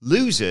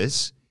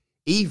 Losers,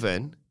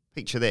 even,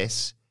 picture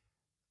this,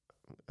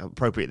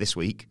 appropriate this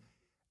week,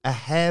 a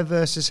hair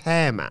versus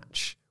hair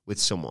match with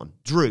someone.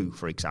 Drew,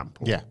 for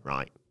example. Yeah.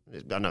 Right.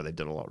 I know they've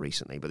done a lot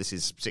recently, but this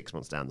is 6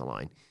 months down the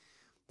line.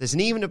 There's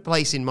even a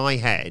place in my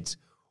head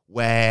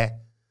where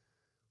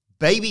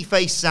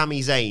babyface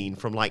Sami Zayn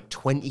from like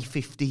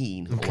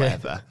 2015 or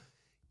whatever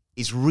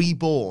is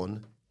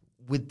reborn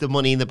with the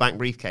Money in the Bank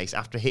briefcase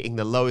after hitting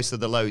the lowest of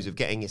the lows of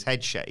getting his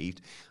head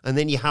shaved. And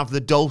then you have the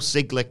Dolph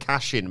Ziggler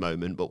cash-in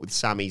moment, but with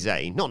Sami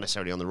Zayn, not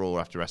necessarily on the Raw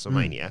after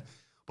WrestleMania,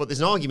 but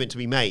there's an argument to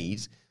be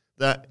made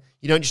that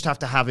you don't just have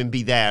to have him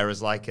be there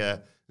as like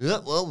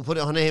we'll put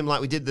it on him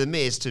like we did The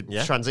Miz to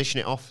transition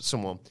it off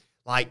someone.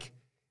 Like,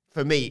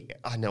 for me,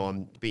 I know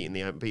I'm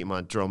beating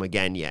my drum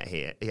again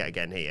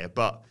here,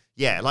 but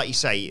yeah, like you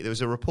say, there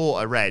was a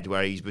report I read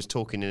where he was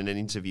talking in an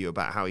interview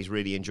about how he's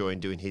really enjoying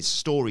doing his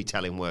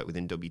storytelling work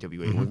within WWE.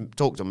 Mm-hmm. We've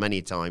talked on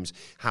many times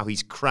how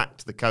he's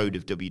cracked the code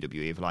of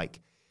WWE of like,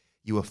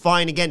 you were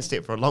fine against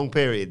it for a long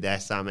period there,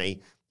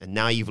 Sammy, and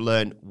now you've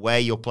learned where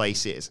your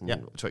place is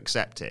and to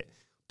accept it.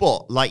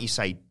 But like you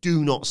say,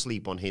 do not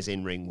sleep on his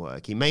in-ring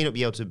work. He may not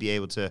be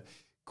able to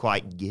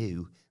quite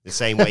the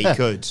same way he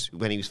could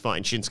when he was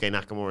fighting Shinsuke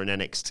Nakamura in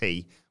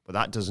NXT, but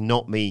that does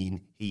not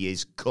mean he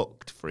is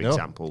cooked, for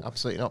example.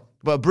 Absolutely not.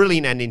 But a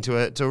brilliant ending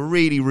to a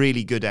really,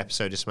 really good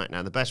episode of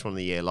SmackDown, the best one of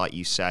the year, like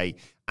you say,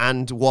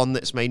 and one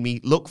that's made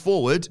me look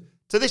forward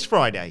to this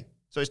Friday.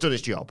 So it's done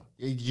its job.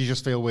 You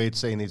just feel weird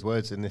saying these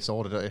words in this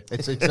order, don't you?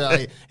 It's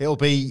it'll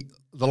be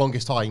the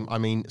longest time,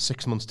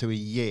 6 months to a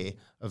year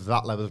of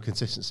that level of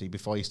consistency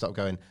before you start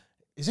going,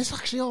 is this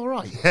actually all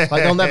right?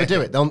 Like, they'll never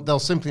do it. They'll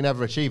simply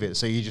never achieve it.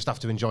 So you just have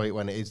to enjoy it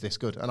when it is this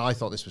good. And I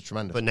thought this was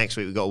tremendous. But next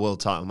week we've got a world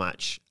title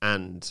match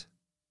and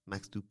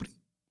Max Dupree.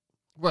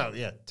 Well,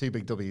 yeah, 2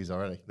 big W's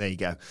already. There you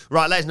go.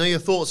 Right, let us know your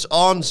thoughts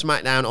on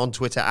SmackDown on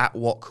Twitter at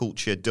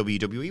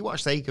WhatCultureWWE.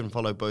 Watch there. You can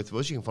follow both of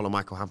us. You can follow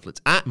Michael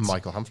Hamflett at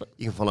Michael Hamflett.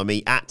 You can follow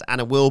me at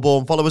Anna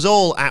Wilborn. Follow us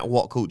all at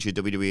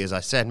WhatCultureWWE, as I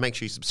said. Make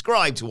sure you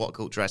subscribe to What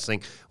Culture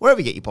Wrestling, wherever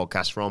you get your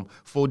podcasts from,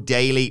 for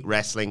daily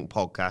wrestling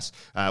podcasts.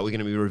 We're going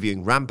to be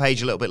reviewing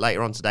Rampage a little bit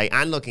later on today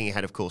and looking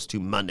ahead, of course, to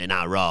Monday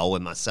Night Raw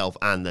with myself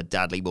and the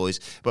Dudley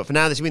Boys. But for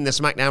now, this has been the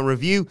SmackDown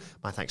review.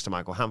 My thanks to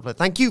Michael Hamflett.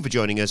 Thank you for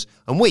joining us,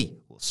 and we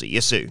will see you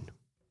soon.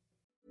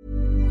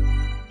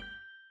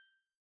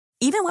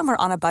 Even when we're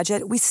on a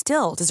budget, we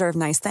still deserve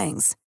nice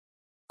things.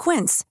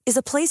 Quince is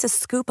a place to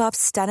scoop up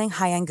stunning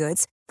high-end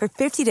goods for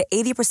 50 to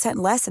 80%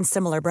 less than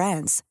similar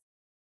brands.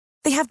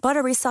 They have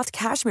buttery soft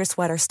cashmere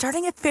sweaters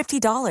starting at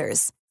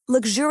 $50,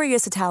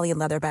 luxurious Italian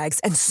leather bags,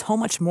 and so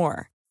much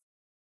more.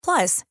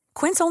 Plus,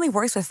 Quince only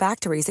works with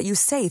factories that use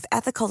safe,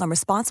 ethical, and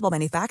responsible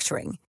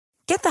manufacturing.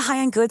 Get the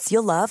high-end goods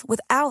you'll love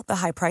without the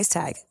high price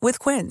tag with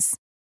Quince.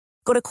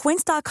 Go to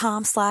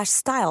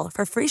quince.com/style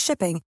for free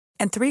shipping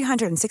and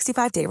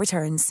 365-day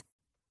returns.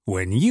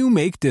 When you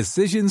make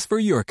decisions for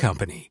your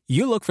company,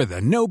 you look for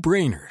the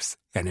no-brainers.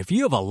 And if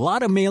you have a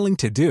lot of mailing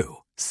to do,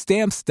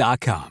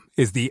 Stamps.com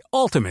is the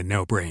ultimate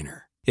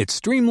no-brainer. It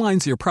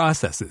streamlines your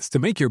processes to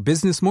make your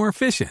business more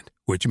efficient,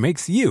 which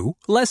makes you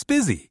less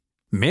busy.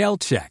 Mail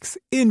checks,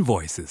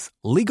 invoices,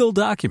 legal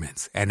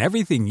documents, and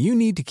everything you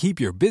need to keep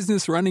your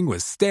business running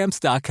with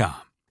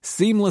Stamps.com.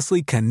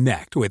 Seamlessly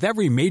connect with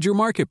every major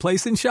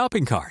marketplace and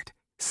shopping cart.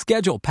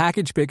 Schedule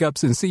package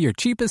pickups and see your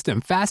cheapest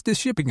and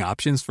fastest shipping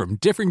options from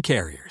different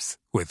carriers,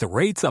 with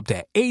rates up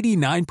to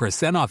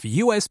 89% off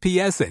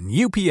USPS and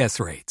UPS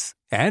rates.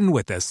 And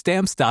with the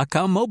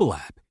Stamps.com mobile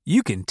app,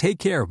 you can take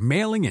care of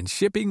mailing and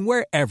shipping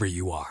wherever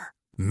you are.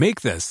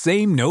 Make the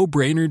same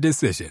no-brainer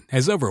decision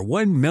as over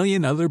 1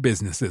 million other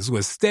businesses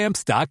with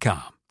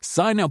Stamps.com.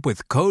 Sign up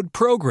with code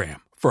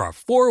PROGRAM for a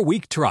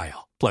 4-week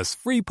trial, plus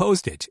free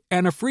postage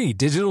and a free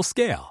digital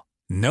scale.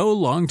 No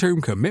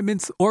long-term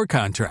commitments or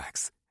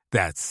contracts.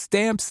 That's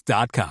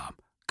Stamps.com.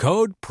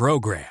 Code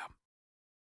PROGRAM.